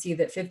 You can see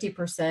that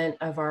 50%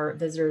 of our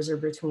visitors are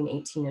between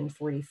 18 and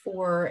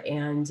 44,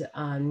 and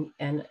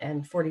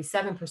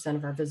 47%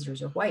 of our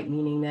visitors are white,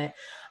 meaning that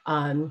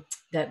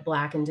that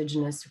Black,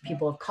 Indigenous,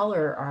 people of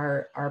color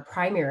are our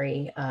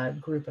primary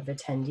group of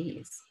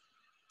attendees.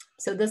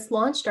 So this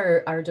launched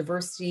our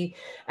diversity,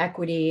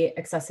 equity,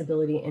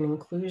 accessibility, and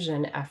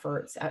inclusion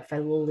efforts at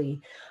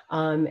Filoli.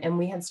 And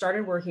we had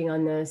started working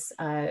on this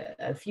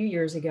a few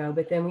years ago,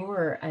 but then we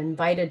were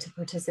invited to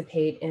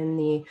participate in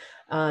the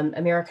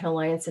American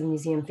Alliance of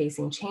Museum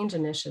Facing Change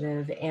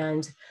initiative.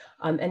 And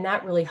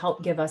that really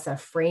helped give us a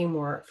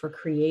framework for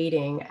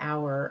creating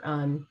our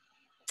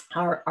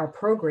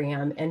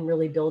program and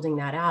really building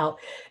that out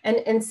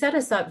and set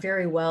us up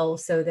very well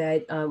so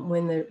that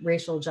when the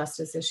racial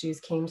justice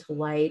issues came to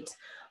light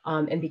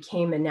and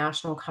became a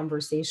national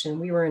conversation,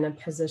 we were in a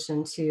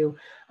position to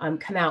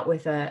come out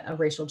with a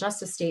racial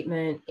justice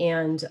statement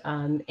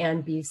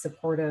and be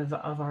supportive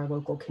of our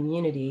local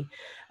community.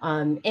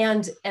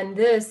 And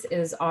this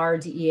is our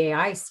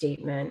DEAI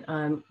statement,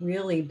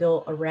 really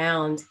built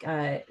around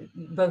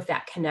both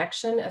that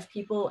connection of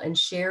people and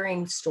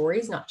sharing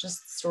stories, not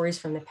just stories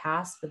from the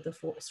past, but the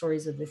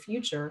stories of the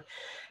future,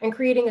 and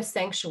creating a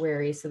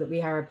sanctuary so that we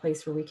have a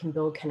place where we can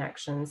build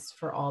connections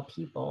for all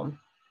people.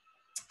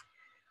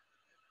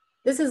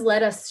 This has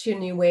led us to a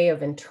new way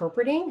of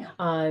interpreting.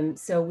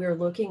 So we're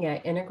looking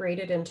at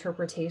integrated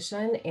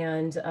interpretation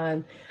and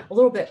a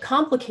little bit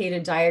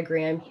complicated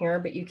diagram here,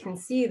 but you can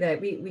see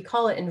that we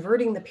call it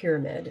inverting the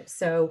pyramid.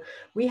 So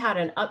we had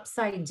an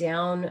upside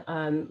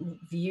down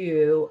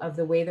view of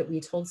the way that we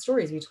told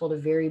stories. We told a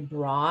very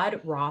broad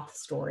Roth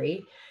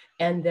story.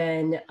 And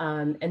then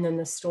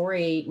the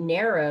story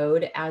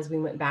narrowed as we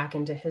went back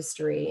into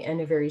history, and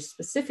a very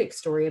specific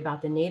story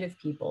about the Native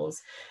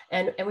peoples.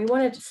 And we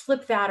want to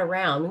flip that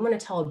around. We want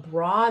to tell a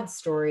broad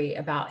story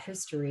about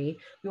history.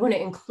 We want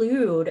to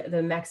include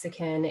the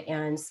Mexican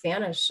and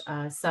Spanish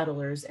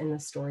settlers in the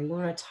story. We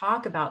want to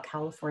talk about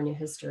California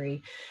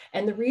history.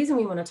 And the reason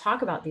we want to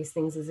talk about these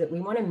things is that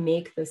we want to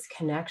make this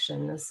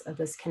connection,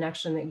 this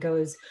connection that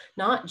goes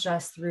not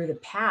just through the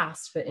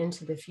past, but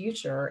into the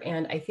future.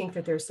 And I think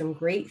that there's some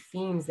great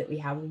themes that we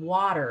have: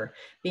 water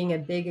being a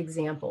big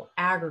example,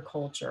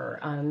 agriculture,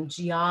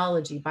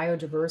 geology,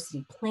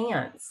 biodiversity,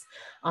 plants,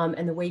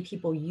 and the way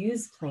people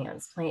use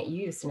plants, plant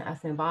use, and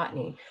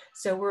ethnobotany.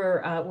 So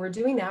we're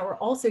doing that. We're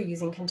also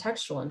using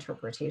contextual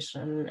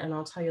interpretation, and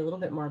I'll tell you a little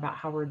bit more about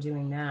how we're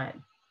doing that.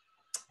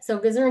 So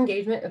visitor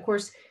engagement, of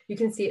course, you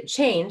can see it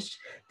changed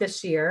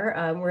this year.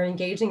 We're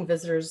engaging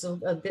visitors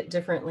a bit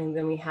differently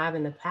than we have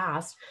in the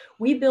past.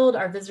 We build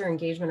our visitor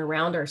engagement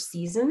around our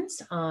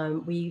seasons.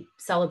 We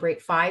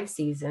celebrate 5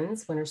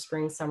 seasons: winter,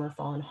 spring, summer,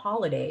 fall, and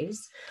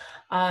holidays.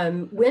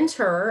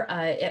 Winter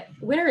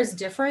is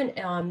different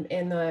on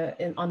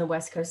the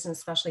West Coast, and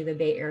especially the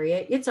Bay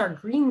Area. It's our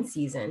green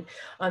season.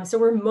 So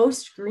we're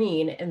most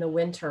green in the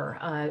winter.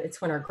 It's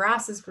when our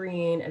grass is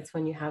green. It's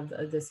when you have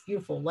this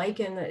beautiful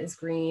lichen that is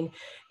green.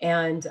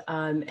 And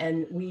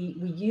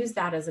we use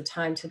that as a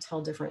time to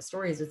tell different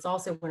stories. It's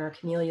also when our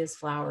camellias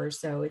flower,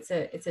 so it's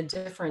a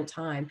different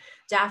time.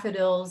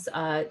 Daffodils,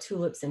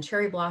 tulips, and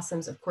cherry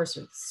blossoms, of course,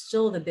 are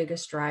still the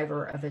biggest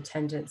driver of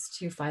attendance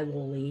to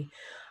Filoli.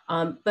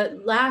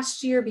 But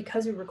last year,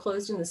 because we were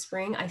closed in the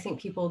spring, I think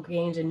people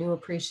gained a new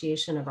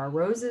appreciation of our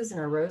roses and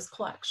our rose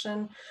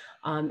collection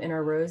in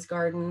our rose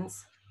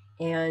gardens.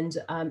 And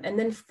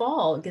then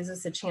fall gives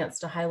us a chance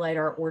to highlight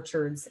our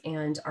orchards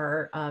and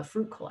our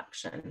fruit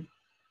collection.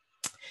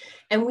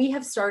 And we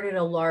have started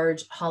a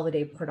large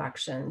holiday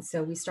production.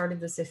 So we started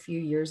this a few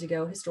years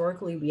ago.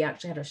 Historically, we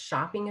actually had a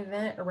shopping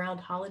event around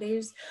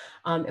holidays,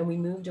 and we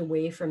moved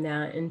away from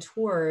that and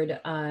toward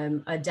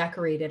a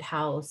decorated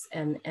house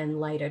and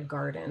lighted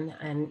garden.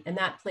 And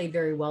that played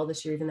very well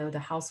this year. Even though the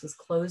house was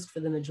closed for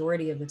the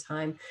majority of the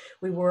time,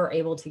 we were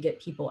able to get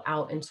people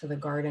out into the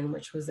garden,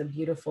 which was a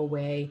beautiful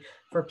way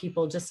for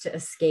people just to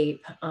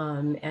escape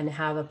and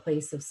have a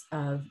place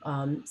of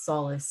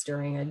solace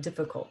during a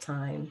difficult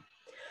time.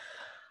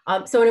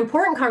 So an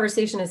important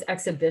conversation is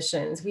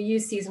exhibitions. We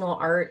use seasonal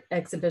art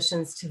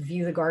exhibitions to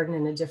view the garden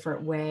in a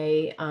different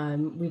way.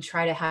 We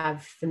try to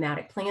have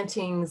thematic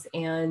plantings,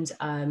 and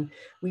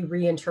we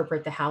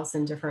reinterpret the house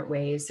in different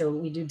ways. So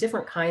we do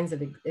different kinds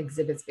of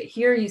exhibits, but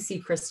here you see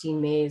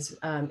Christine May's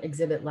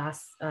exhibit,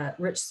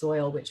 Rich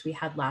Soil, which we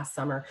had last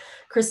summer.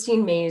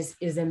 Christine May's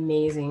is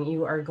amazing.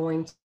 You are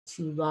going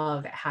to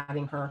love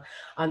having her.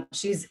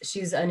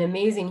 She's an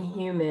amazing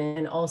human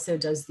and also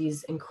does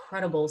these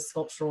incredible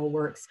sculptural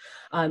works.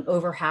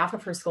 Over half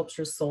of her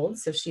sculptures sold,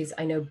 so she's,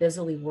 I know,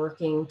 busily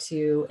working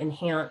to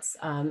enhance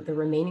the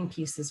remaining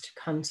pieces to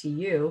come to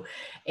you.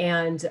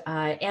 And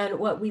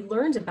what we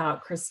learned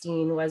about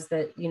Christine was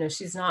that, you know,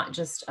 she's not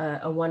just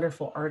a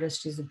wonderful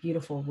artist; she's a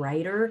beautiful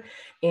writer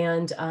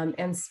and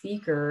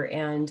speaker,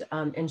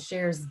 and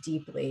shares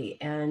deeply.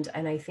 And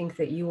I think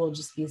that you will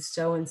just be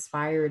so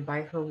inspired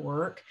by her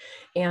work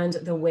and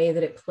the way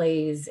that it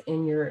plays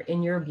in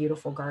your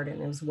beautiful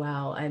garden as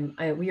well. And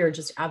we are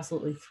just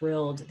absolutely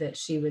thrilled that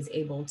she was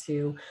able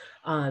to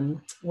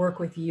work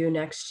with you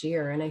next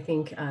year. And I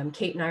think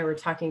Kate and I were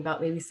talking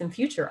about maybe some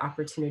future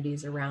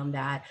opportunities around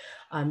that,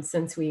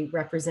 since we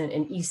represent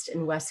an East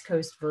and West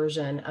Coast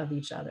version of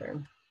each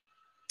other.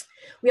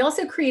 We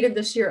also created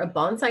this year a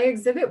bonsai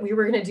exhibit. We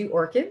were going to do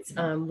orchids.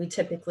 We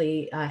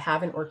typically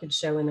have an orchid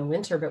show in the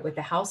winter, but with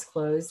the house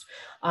closed,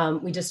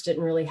 we just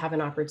didn't really have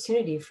an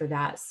opportunity for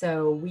that.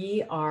 So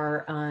we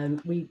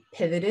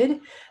pivoted,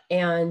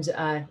 and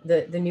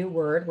the new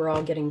word we're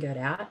all getting good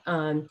at.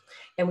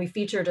 And we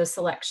featured a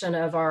selection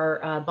of our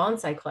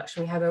bonsai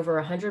collection. We have over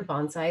 100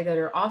 bonsai that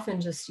are often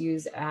just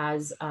used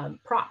as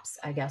props,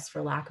 I guess,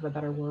 for lack of a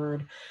better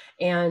word.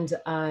 And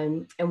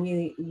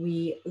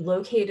we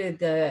located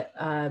the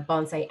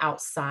bonsai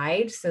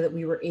outside so that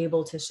we were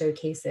able to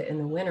showcase it in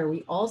the winter.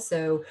 We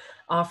also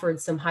offered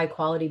some high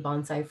quality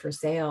bonsai for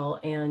sale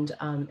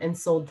and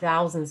sold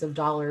thousands of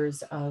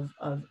dollars of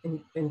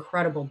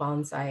incredible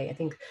bonsai. I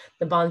think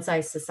the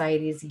Bonsai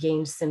Society's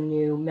gained some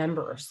new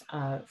members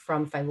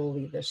from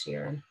Filoli this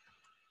year.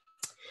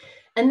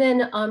 And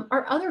then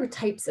our other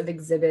types of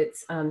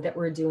exhibits that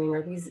we're doing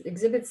are these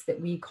exhibits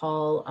that we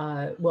call,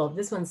 well,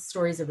 this one's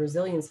Stories of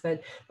Resilience,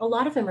 but a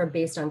lot of them are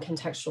based on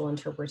contextual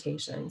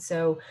interpretation.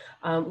 So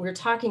we're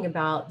talking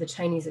about the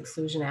Chinese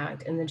Exclusion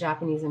Act and the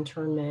Japanese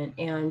internment,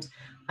 and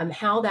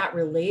how that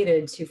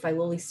related to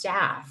Filoli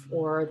staff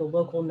or the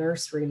local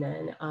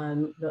nurserymen.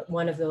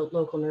 One of the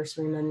local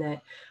nurserymen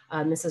that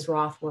Mrs.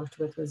 Roth worked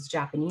with was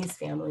Japanese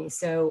family.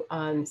 So,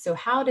 so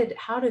how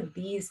did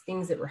these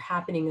things that were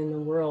happening in the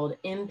world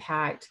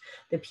impact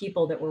the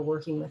people that were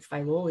working with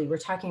Filoli? We're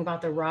talking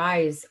about the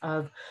rise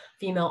of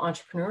female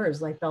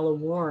entrepreneurs like Bella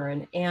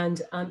Warren,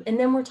 and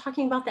then we're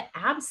talking about the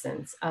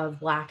absence of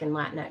Black and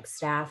Latinx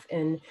staff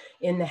in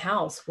the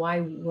house.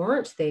 Why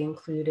weren't they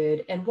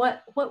included, and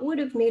what would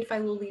have made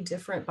Filoli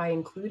different by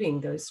including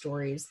those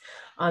stories?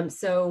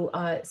 So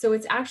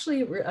it's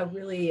actually a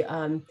really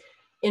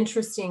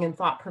interesting and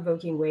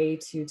thought-provoking way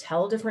to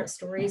tell different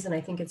stories, and I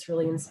think it's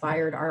really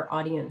inspired our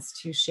audience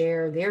to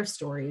share their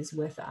stories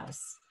with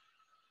us.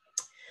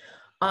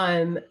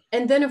 And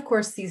then, of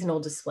course, seasonal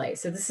display.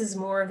 So this is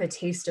more of a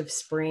taste of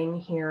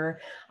spring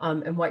here,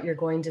 and what you're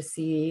going to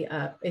see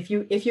if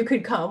you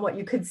could come, what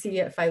you could see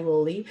at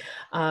Filoli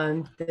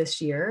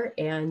this year.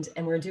 And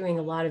we're doing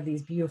a lot of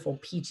these beautiful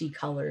peachy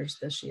colors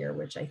this year,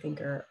 which I think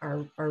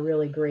are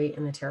really great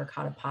in the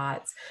terracotta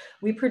pots.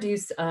 We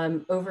produce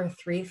over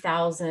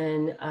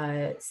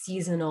 3,000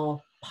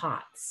 seasonal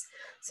pots.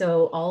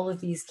 So all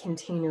of these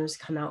containers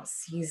come out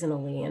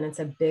seasonally, and it's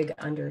a big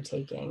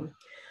undertaking.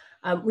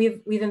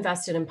 We've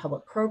invested in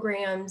public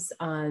programs.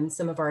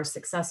 Some of our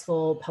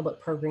successful public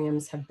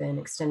programs have been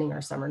extending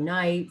our summer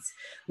nights.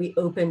 We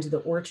opened the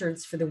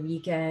orchards for the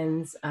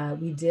weekends.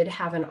 We did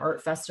have an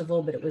art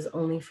festival, but it was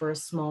only for a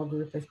small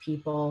group of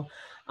people.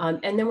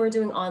 And then we're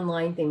doing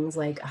online things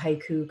like a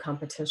haiku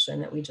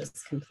competition that we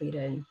just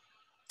completed.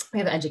 We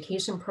have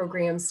education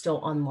programs still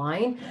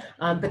online,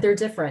 but they're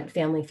different.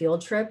 Family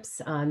field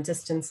trips,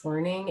 distance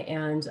learning,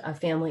 and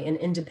an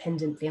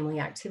independent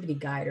family activity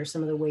guide are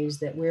some of the ways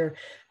that we're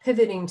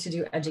pivoting to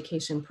do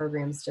education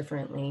programs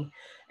differently.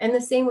 And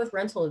the same with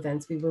rental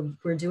events.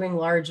 We're doing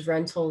large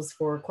rentals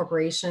for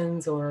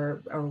corporations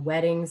or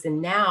weddings,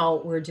 and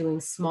now we're doing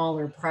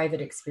smaller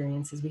private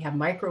experiences. We have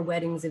micro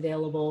weddings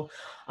available.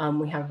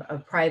 We had a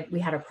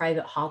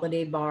private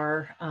holiday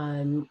bar,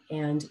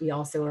 and we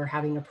also are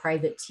having a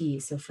private tea.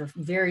 So for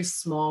very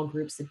small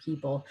groups of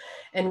people,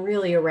 and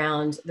really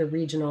around the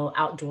regional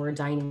outdoor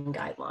dining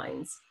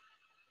guidelines.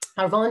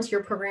 Our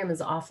volunteer program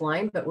is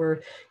offline, but we're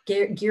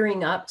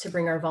gearing up to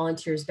bring our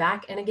volunteers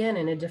back, and again,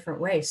 in a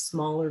different way,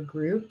 smaller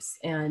groups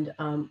and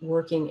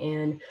working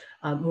in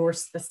more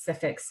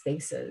specific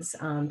spaces.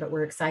 But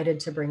we're excited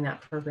to bring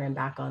that program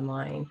back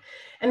online.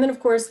 And then, of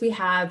course, we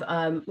have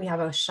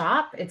a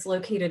shop. It's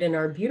located in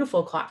our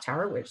beautiful clock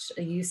tower, which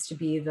used to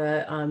be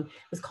it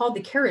was called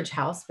the carriage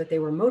house, but they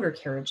were motor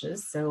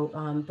carriages.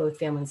 So both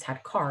families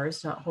had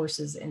cars, not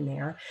horses in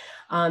there.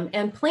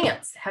 And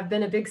plants have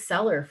been a big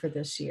seller for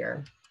this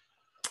year.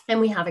 And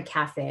we have a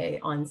cafe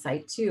on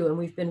site too, and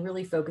we've been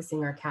really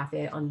focusing our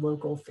cafe on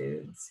local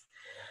foods.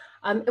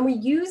 And we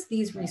use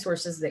these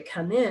resources that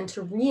come in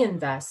to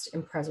reinvest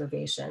in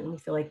preservation. We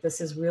feel like this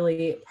is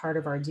really part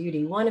of our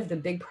duty. One of the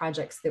big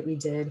projects that we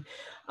did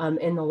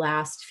in the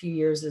last few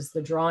years is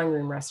the drawing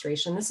room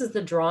restoration. This is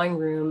the drawing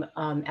room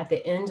at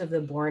the end of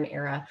the Bourne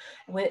era.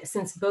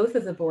 Since both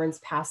of the Bournes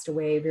passed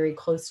away very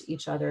close to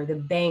each other, the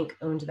bank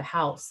owned the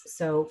house.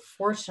 So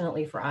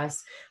fortunately for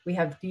us, we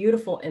have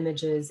beautiful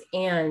images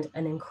and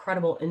an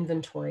incredible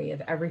inventory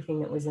of everything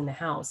that was in the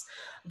house.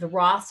 The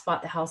Roths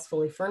bought the house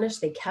fully furnished.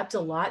 They kept a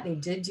lot. They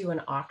did do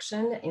an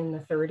auction in the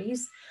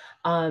 30s.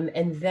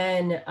 And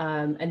then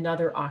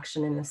another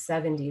auction in the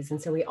 70s.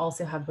 And so we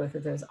also have both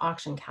of those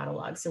auction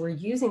catalogs. So we're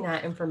using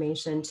that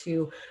information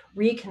to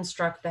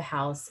reconstruct the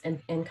house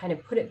and kind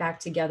of put it back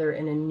together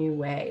in a new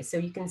way. So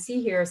you can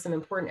see here some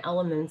important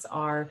elements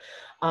are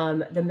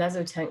the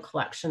mezzotint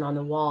collection on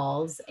the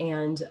walls,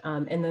 and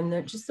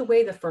then just the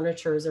way the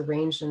furniture is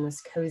arranged in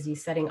this cozy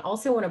setting.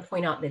 Also want to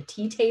point out the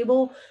tea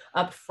table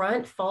up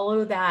front.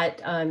 Follow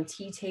that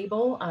tea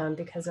table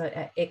because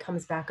it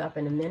comes back up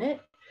in a minute.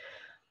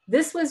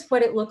 This was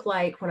what it looked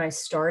like when I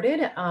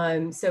started.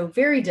 So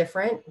very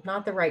different,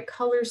 not the right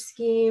color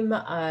scheme,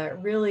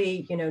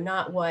 really,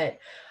 not what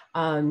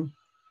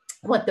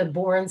the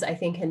Bournes, I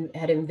think,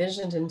 had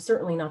envisioned, and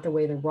certainly not the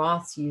way the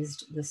Roths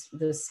used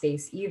this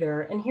space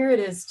either. And here it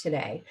is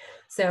today.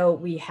 So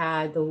we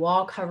had the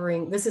wall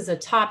covering. This is a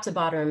top to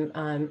bottom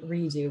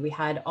redo. We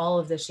had all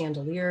of the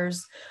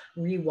chandeliers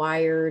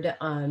rewired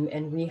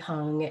and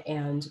rehung,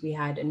 and we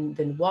had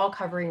the wall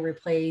covering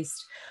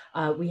replaced.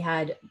 We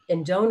had,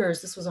 in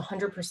donors, this was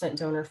 100%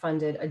 donor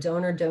funded. A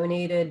donor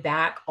donated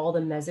back all the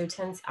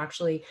mezzotints.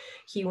 Actually,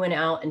 he went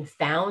out and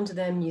found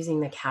them using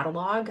the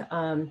catalog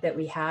that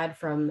we had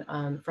from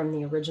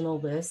the original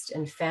list,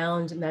 and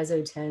found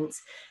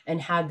mezzotints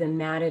and had them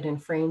matted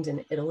and framed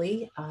in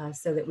Italy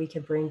so that we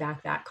could bring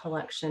back that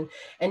collection.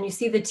 And you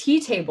see the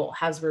tea table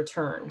has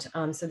returned.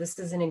 So this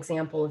is an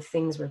example of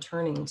things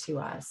returning to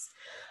us.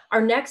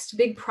 Our next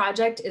big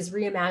project is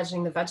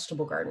reimagining the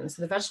vegetable garden.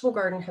 So the vegetable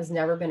garden has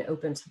never been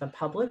open to the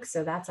public.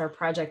 So that's our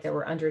project that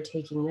we're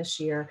undertaking this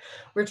year.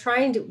 We're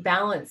trying to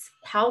balance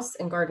house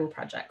and garden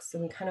projects. So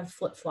we kind of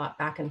flip-flop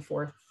back and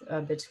forth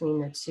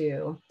between the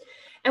two.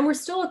 And we're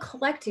still a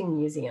collecting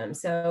museum.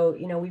 So,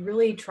 we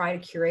really try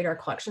to curate our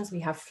collections.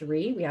 We have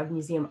 3. We have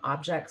museum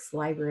objects,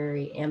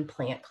 library, and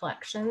plant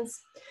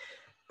collections.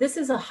 This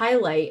is a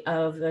highlight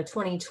of the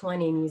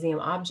 2020 museum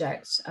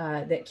object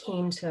that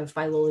came to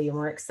Filoli and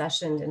were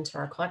accessioned into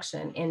our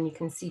collection. And you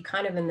can see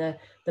kind of in the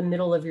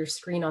middle of your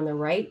screen on the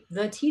right,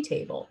 the tea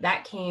table.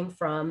 That came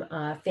from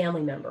a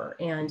family member.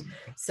 And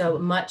so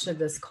much of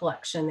this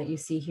collection that you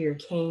see here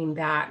came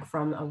back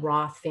from a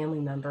Roth family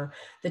member.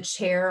 The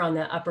chair on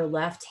the upper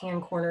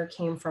left-hand corner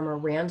came from a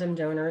random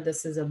donor.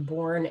 This is a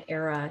Bourne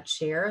era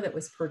chair that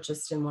was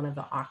purchased in one of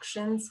the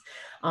auctions.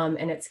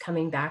 And it's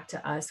coming back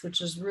to us,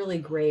 which is really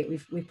great.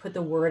 We've put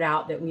the word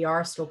out that we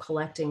are still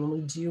collecting, and we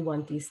do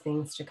want these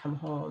things to come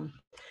home.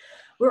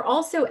 We're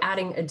also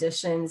adding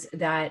additions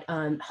that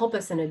help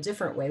us in a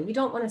different way. We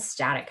don't want a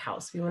static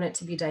house. We want it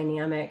to be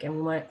dynamic, and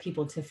we want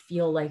people to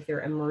feel like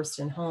they're immersed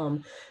in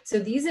home. So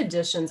these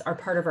additions are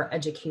part of our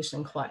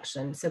education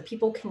collection, so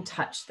people can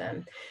touch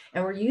them.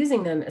 And we're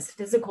using them as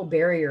physical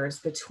barriers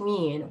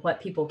between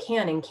what people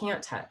can and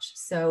can't touch.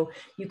 So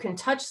you can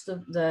touch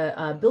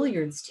the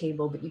billiards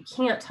table, but you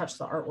can't touch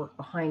the artwork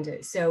behind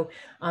it. So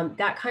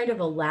that kind of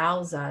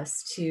allows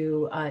us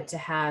to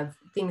have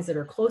things that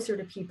are closer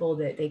to people,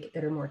 that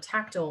are more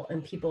tactile,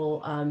 and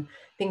people,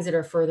 things that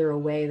are further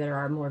away that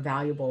are more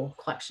valuable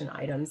collection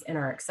items in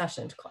our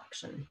accessioned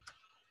collection.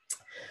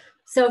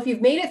 So if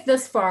you've made it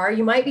this far,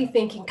 you might be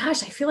thinking,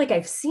 gosh, I feel like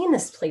I've seen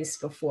this place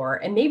before.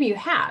 And maybe you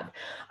have,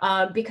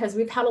 because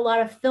we've had a lot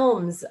of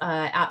films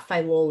at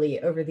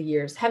Filoli over the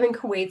years. Heaven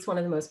Kuwait's one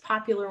of the most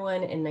popular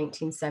one in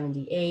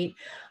 1978.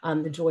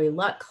 The Joy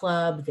Luck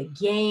Club, The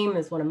Game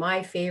is one of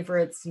my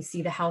favorites. You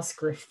see the house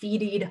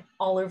graffitied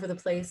all over the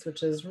place,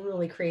 which is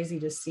really crazy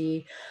to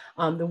see.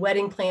 The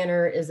Wedding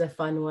Planner is a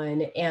fun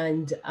one.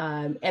 And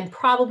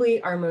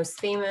probably our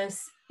most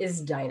famous is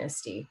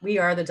Dynasty. We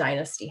are the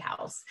Dynasty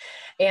house.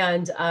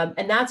 And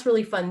that's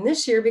really fun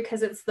this year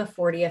because it's the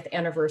 40th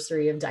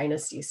anniversary of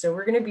Dynasty. So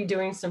we're going to be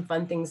doing some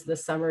fun things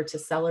this summer to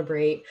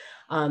celebrate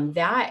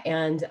that,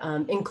 and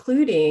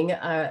including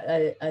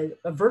a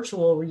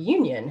virtual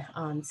reunion.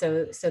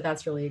 So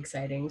that's really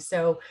exciting.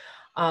 So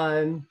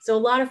a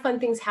lot of fun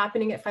things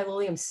happening at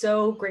Filoli. I'm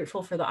so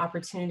grateful for the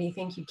opportunity.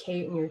 Thank you,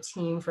 Kate, and your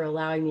team for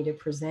allowing me to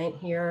present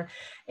here.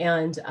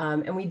 And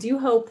we do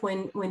hope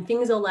when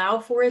things allow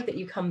for it that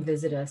you come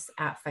visit us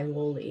at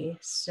Filoli.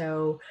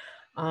 So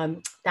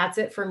that's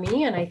it for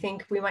me. And I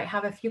think we might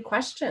have a few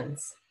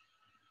questions.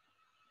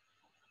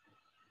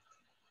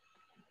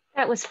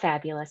 That was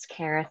fabulous,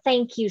 Kara.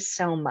 Thank you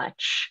so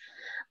much.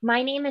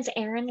 My name is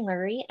Erin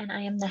Lurie, and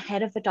I am the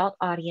head of adult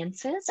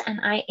audiences, and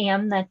I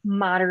am the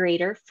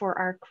moderator for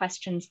our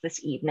questions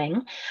this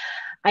evening.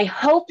 I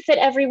hope that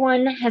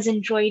everyone has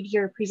enjoyed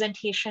your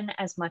presentation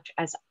as much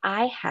as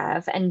I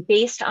have, and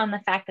based on the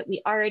fact that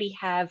we already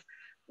have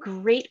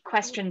great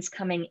questions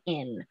coming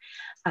in,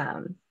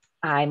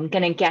 I'm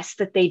going to guess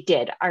that they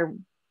did.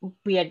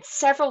 We had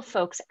several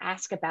folks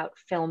ask about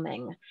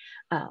filming,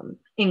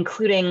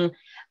 including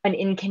An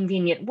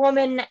Inconvenient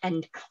Woman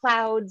and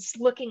Clouds,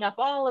 looking up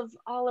all of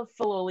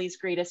Filoli's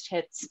greatest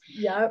hits.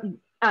 Yep.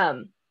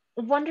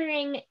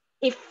 Wondering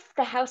if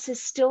the house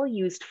is still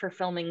used for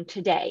filming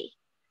today.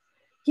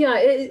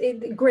 Yeah,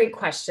 great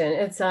question.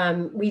 It's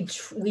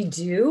we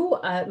do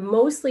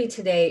mostly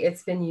today.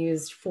 It's been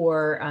used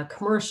for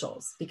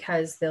commercials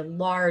because the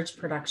large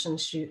production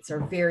shoots are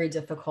very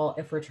difficult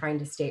if we're trying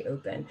to stay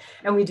open,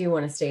 and we do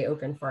want to stay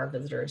open for our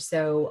visitors.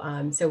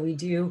 So so we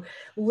do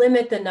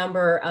limit the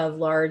number of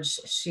large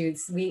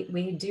shoots.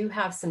 We do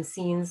have some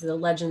scenes. The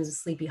Legends of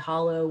Sleepy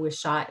Hollow was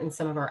shot in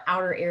some of our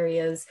outer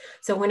areas.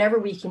 So whenever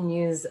we can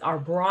use our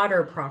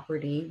broader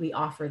property, we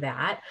offer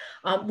that.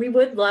 We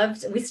would love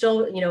to, we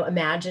still,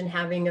 imagine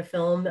having a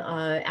film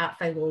at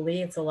Filoli.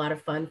 It's a lot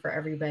of fun for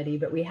everybody,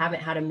 but we haven't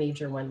had a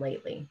major one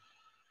lately.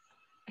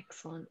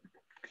 Excellent.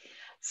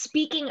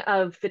 Speaking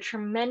of the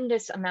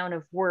tremendous amount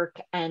of work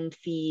and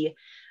the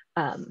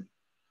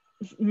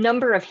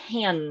number of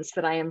hands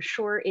that I am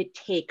sure it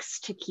takes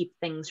to keep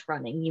things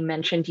running. You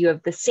mentioned you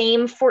have the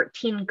same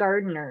 14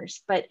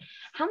 gardeners, but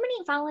how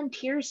many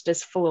volunteers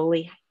does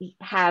Filoli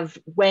have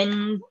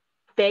when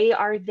they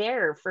are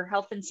there for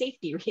health and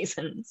safety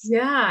reasons?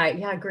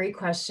 Yeah, great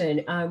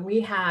question. We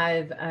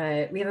have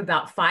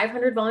about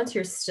 500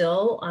 volunteers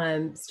still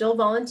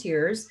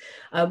volunteers.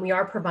 We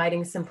are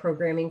providing some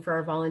programming for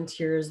our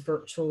volunteers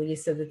virtually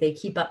so that they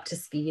keep up to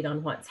speed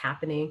on what's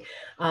happening,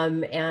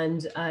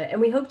 and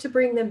we hope to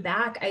bring them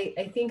back.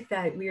 I think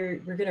that we're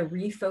going to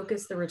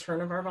refocus the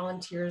return of our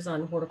volunteers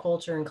on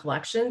horticulture and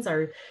collections,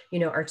 our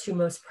two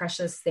most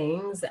precious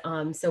things.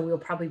 So we'll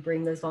probably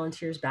bring those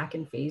volunteers back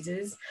in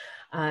phases.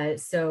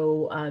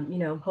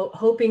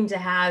 Hoping to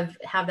have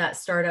that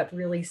start up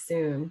really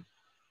soon.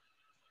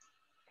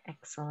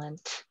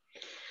 Excellent.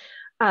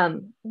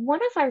 One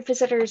of our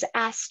visitors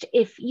asked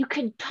if you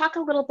could talk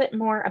a little bit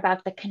more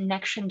about the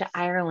connection to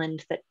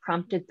Ireland that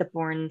prompted the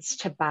Bournes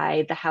to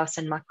buy the house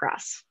in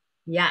Muckross.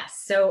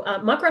 Yes. So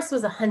Muckross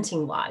was a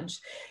hunting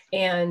lodge,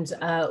 and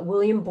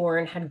William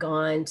Bourne had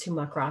gone to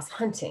Muckross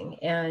hunting.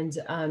 And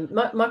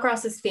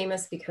Muckross is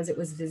famous because it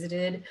was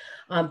visited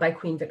by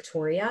Queen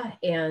Victoria,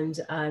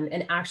 and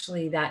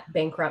actually that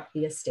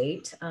bankrupted the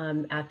estate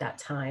at that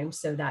time.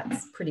 So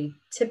that's pretty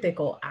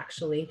typical,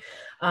 actually.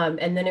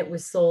 And then it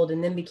was sold,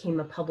 and then became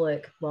a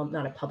public, well,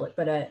 not a public,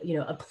 but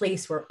a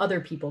place where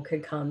other people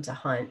could come to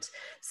hunt.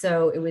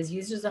 So it was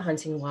used as a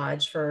hunting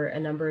lodge for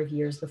a number of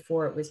years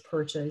before it was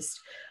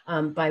purchased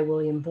by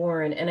William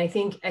Bourne. And I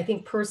think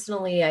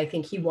personally, I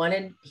think he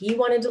wanted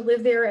to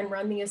live there and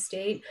run the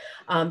estate,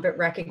 but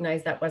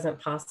recognized that wasn't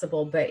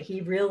possible. But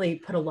he really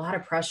put a lot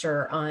of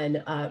pressure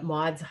on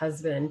Maud's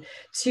husband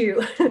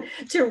to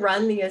to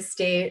run the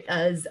estate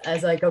as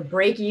like a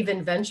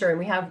break-even venture. And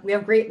we have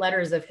great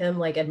letters of him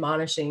like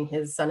admonishing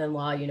his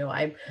son-in-law.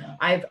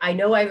 I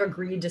know I've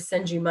agreed to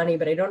send you money,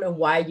 but I don't know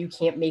why you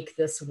can't make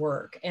this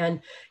work.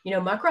 And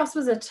Muckross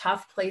was a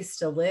tough place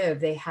to live.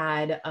 They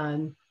had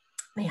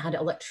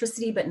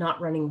electricity, but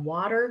not running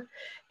water.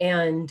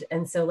 And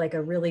so like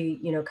a really,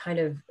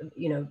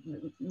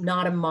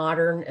 not a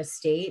modern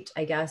estate,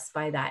 I guess,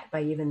 by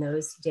even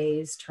those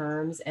days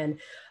terms. And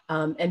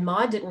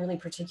Maud didn't really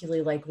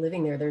particularly like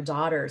living there, their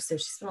daughter. So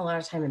she spent a lot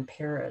of time in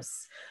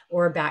Paris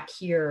or back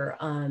here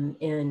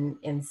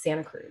in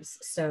Santa Cruz.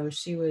 So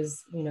she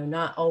was,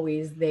 not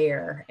always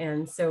there.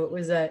 And so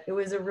it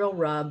was a real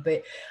rub,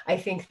 but I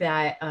think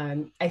that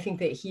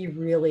he's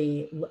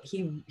really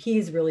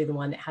the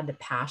one that had the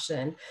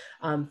passion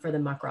for the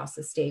Muckross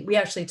estate. We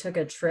actually took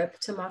a trip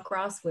to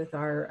Muckross with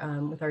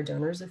our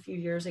donors a few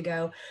years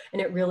ago,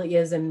 and it really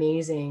is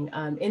amazing.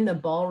 In the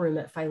ballroom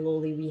at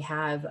Filoli, we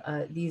have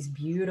these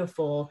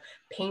beautiful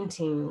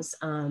paintings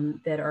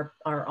that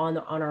are on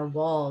our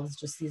walls,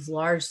 just these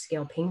large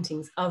scale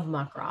paintings of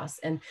Muckross.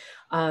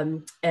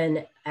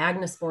 And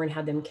Agnes Bourne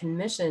had them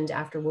commissioned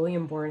after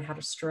William Bourne had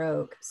a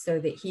stroke so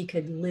that he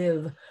could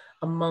live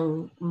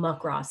among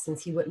Muckross,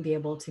 since he wouldn't be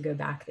able to go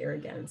back there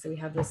again. So we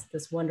have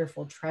this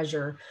wonderful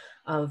treasure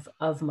of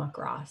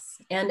Muckross.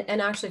 And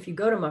actually, if you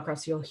go to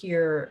Muckross, you'll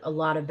hear a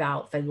lot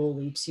about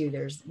Filoli too.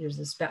 There's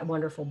this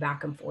wonderful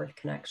back and forth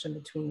connection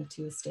between the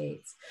two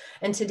estates.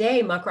 And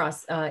today,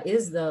 Muckross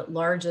is the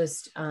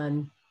largest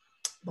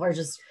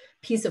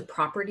piece of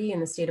property in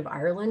the state of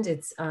Ireland.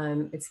 It's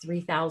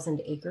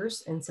 3,000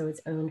 acres, and so it's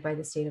owned by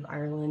the state of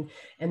Ireland.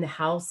 And the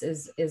house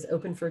is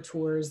open for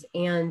tours,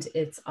 and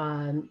it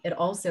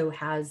also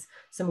has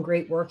some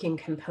great working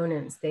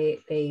components.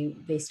 They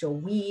still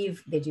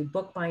weave, they do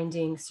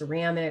bookbinding,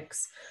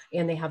 ceramics,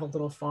 and they have a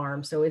little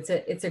farm. So it's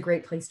a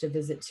great place to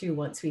visit too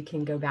once we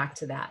can go back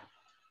to that.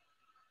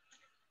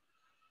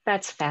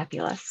 That's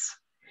fabulous.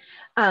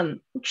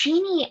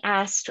 Jeannie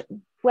asked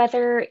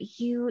whether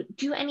you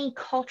do any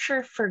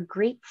culture for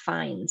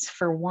grapevines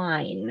for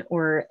wine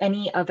or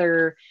any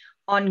other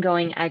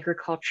ongoing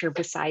agriculture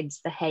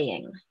besides the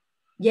haying.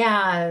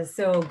 Yeah,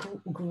 so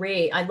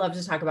great. I'd love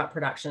to talk about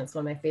production. It's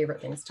one of my favorite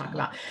things to talk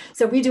about.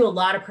 So we do a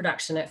lot of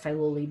production at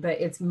Filoli,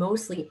 but it's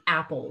mostly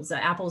apples.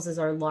 Apples is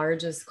our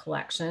largest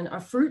collection.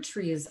 Our fruit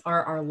trees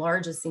are our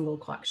largest single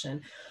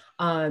collection.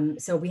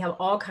 So we have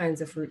all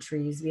kinds of fruit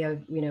trees. We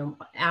have,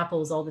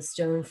 apples, all the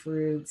stone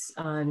fruits.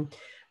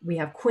 We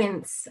have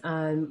quince.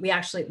 We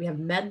have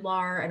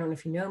medlar. I don't know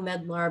if you know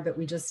medlar, but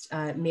we just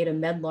made a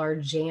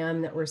medlar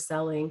jam that we're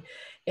selling.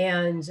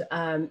 And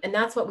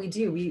that's what we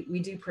do. We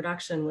do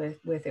production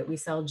with it. We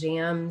sell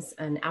jams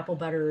and apple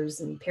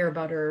butters and pear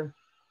butter.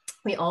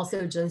 We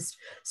also just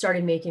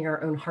started making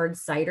our own hard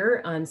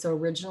cider. So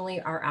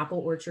originally our apple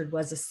orchard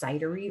was a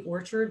cidery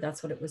orchard.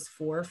 That's what it was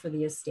for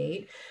the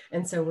estate.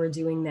 And so we're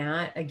doing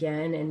that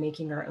again and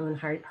making our own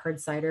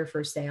hard cider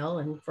for sale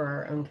and for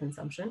our own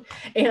consumption.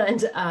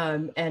 And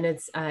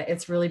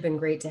it's really been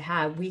great to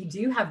have. We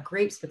do have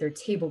grapes, but they're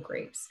table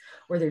grapes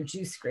or they're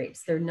juice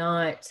grapes. They're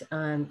not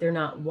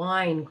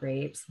wine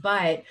grapes,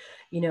 but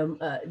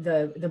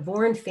the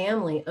Bourne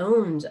family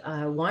owned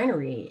a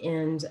winery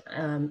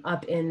and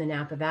up in the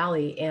Napa Valley,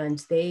 and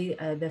they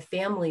the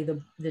family,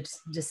 the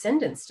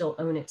descendants still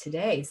own it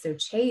today. So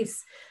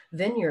Chase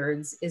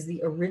Vineyards is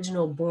the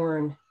original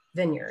Bourne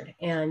vineyard,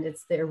 and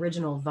it's the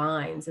original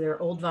vines. They're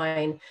old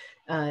vine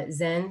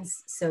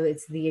Zens, so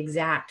it's the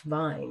exact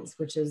vines,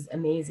 which is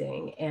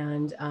amazing,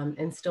 and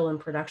still in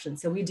production.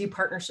 So we do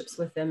partnerships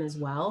with them as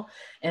well,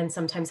 and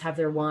sometimes have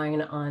their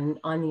wine on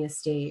the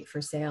estate for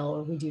sale,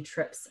 or we do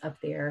trips up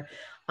there.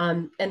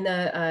 And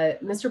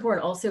Mr. Bourne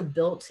also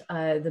built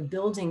the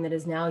building that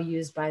is now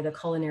used by the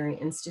Culinary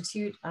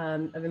Institute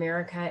of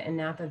America in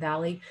Napa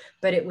Valley,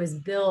 but it was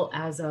built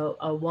as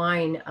a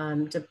wine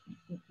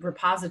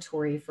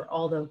repository for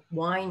all the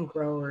wine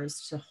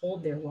growers to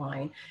hold their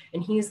wine.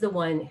 And he's the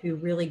one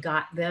who really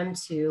got them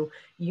to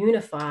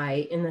unify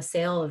in the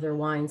sale of their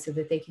wine so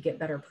that they could get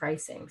better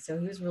pricing. So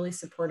he was really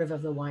supportive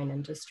of the wine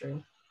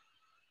industry.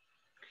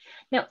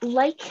 Now,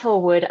 like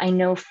Hillwood, I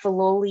know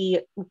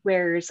Filoli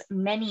wears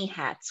many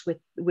hats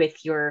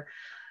with your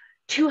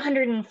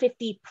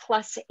 250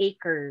 plus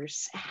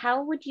acres.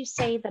 How would you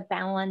say the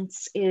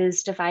balance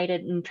is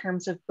divided in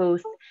terms of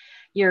both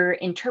your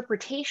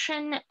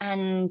interpretation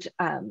and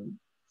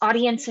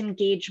audience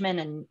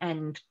engagement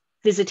and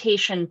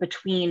visitation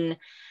between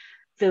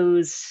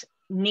those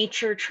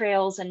nature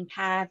trails and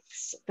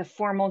paths, the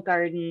formal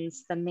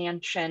gardens, the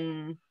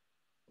mansion?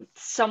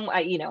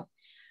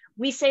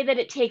 We say that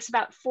it takes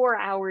about 4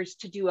 hours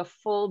to do a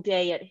full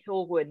day at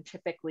Hillwood.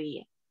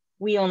 Typically,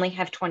 we only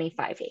have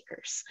 25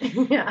 acres.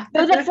 Yeah.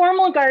 So the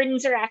formal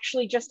gardens are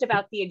actually just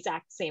about the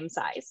exact same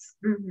size.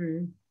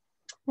 Mm-hmm.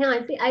 No,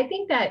 I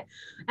think that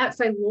at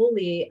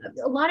Filoli,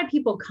 a lot of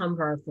people come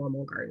for our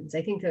formal gardens.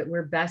 I think that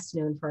we're best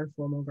known for our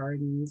formal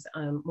gardens.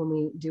 When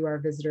we do our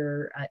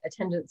visitor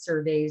attendance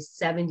surveys,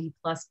 70+%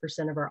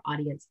 of our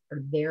audience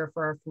are there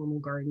for our formal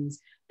gardens.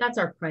 That's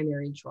our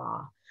primary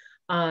draw.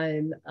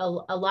 A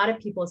lot of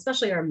people,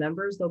 especially our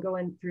members, they'll go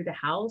in through the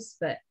house,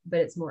 but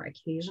it's more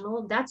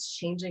occasional. That's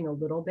changing a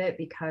little bit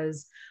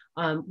because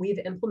we've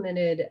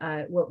implemented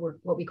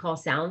what we call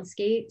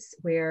soundscapes,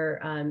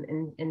 where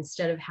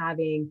instead of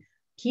having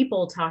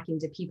people talking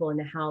to people in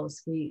the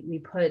house,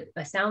 we put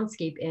a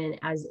soundscape in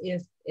as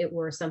if it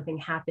were something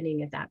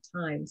happening at that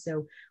time.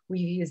 So we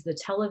used the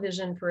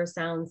television for a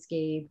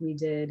soundscape.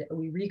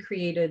 We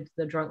recreated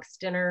the Drunk's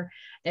Dinner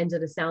and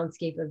did a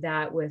soundscape of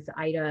that with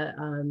Ida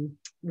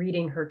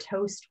reading her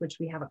toast, which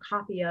we have a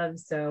copy of.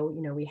 So,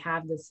 we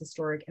have this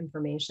historic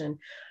information.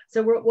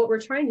 So what we're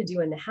trying to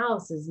do in the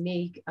house is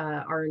make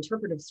our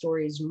interpretive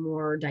stories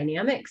more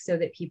dynamic so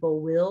that people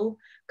will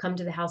come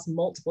to the house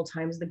multiple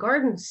times. The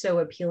garden's so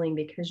appealing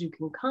because you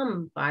can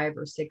come 5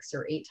 or 6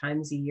 or 8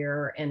 times a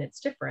year and it's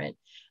different.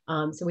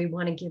 So we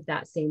want to give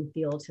that same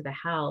feel to the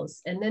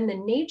house. And then the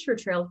nature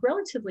trail,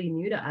 relatively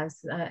new to us.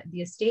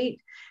 The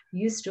estate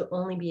used to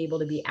only be able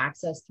to be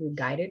accessed through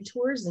guided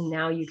tours, and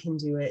now you can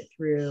do it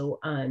through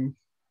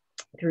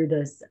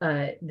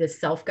this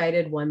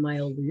self-guided 1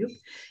 mile loop.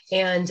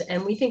 And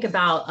we think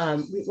about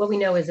what we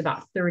know is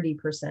about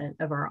 30%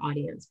 of our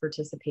audience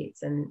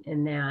participates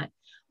in that.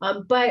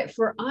 But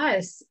for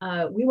us,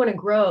 we want to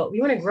grow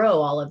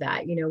all of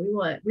that.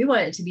 We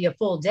want it to be a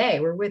full day.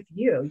 We're with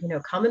you,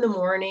 come in the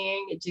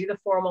morning, do the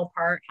formal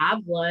part, have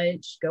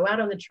lunch, go out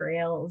on the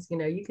trails,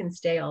 you can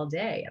stay all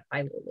day at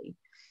Filoli.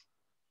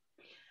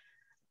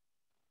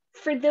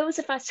 For those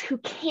of us who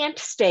can't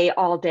stay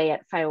all day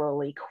at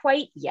Filoli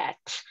quite yet,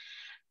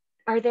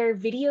 are there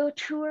video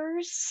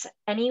tours?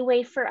 Any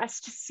way for us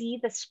to see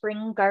the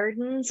spring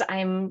gardens?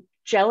 I'm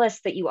jealous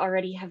that you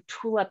already have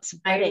tulips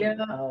budding.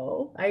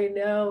 I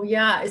know.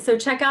 Yeah. So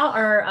check out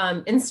our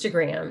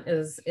Instagram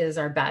is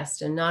our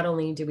best. And not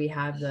only do we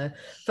have the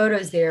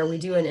photos there, we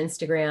do an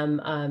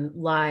Instagram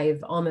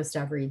live almost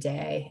every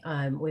day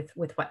with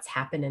what's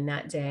happened in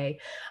that day.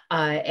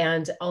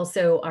 And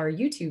also our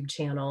YouTube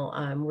channel,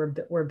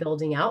 we're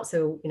building out.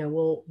 So,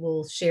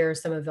 we'll share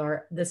some of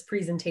this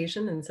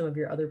presentation and some of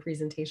your other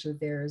presentations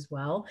there as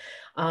well.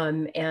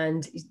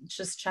 And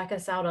just check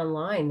us out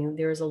online.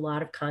 There's a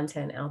lot of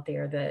content out there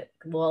there that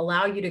will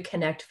allow you to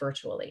connect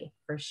virtually,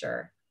 for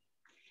sure.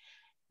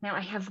 Now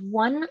I have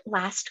one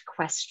last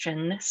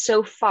question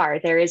so far.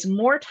 There is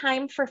more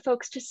time for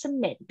folks to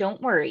submit,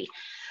 don't worry.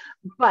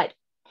 But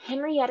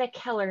Henrietta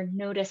Keller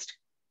noticed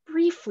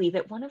briefly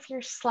that one of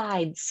your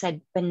slides said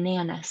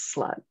banana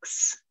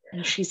slugs,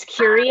 and she's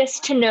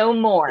curious to know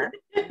more.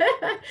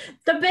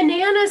 The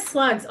banana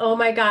slugs. Oh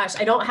my gosh.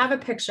 I don't have a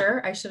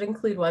picture. I should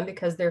include one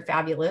because they're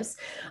fabulous.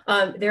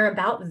 They're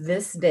about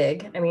this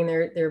big. I mean,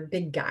 they're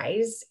big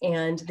guys,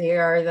 and they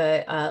are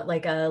the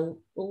like a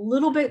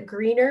little bit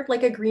greener,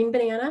 like a green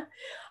banana.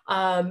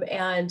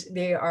 And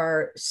they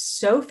are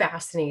so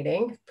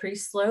fascinating, pretty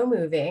slow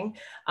moving,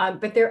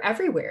 but they're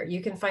everywhere.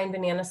 You can find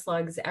banana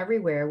slugs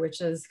everywhere, which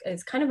is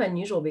kind of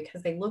unusual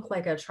because they look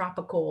like a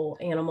tropical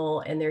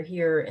animal, and they're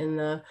here in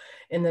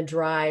the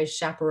dry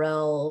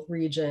chaparral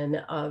region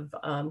of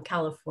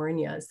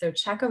California. So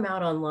check them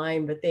out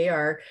online, but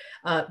they're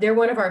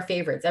one of our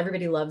favorites.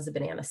 Everybody loves a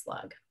banana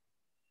slug.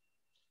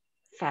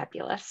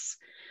 Fabulous.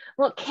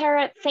 Well,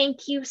 Kara,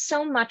 thank you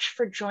so much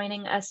for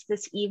joining us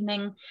this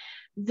evening.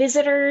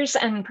 Visitors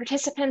and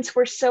participants,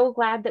 we're so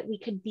glad that we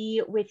could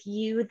be with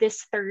you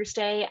this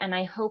Thursday, and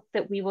I hope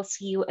that we will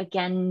see you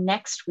again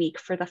next week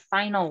for the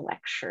final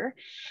lecture.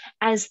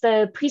 As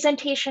the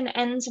presentation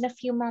ends in a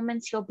few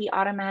moments, you'll be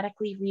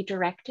automatically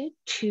redirected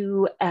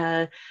to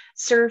a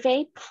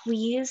survey.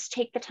 Please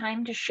take the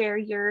time to share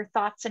your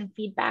thoughts and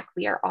feedback.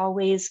 We are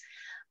always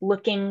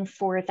looking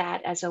for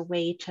that as a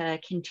way to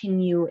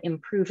continue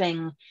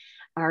improving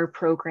our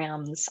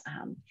programs.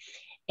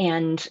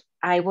 And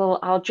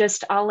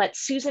I'll let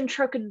Susan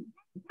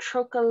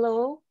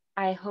Trocolo,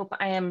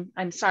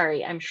 I'm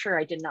sorry, I'm sure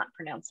I did not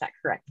pronounce that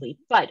correctly,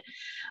 but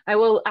I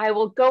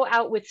will go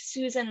out with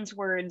Susan's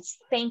words.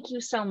 Thank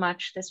you so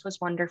much. This was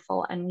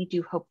wonderful, and we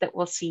do hope that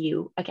we'll see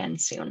you again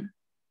soon.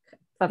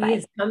 Bye-bye.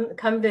 Please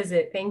come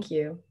visit. Thank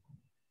you.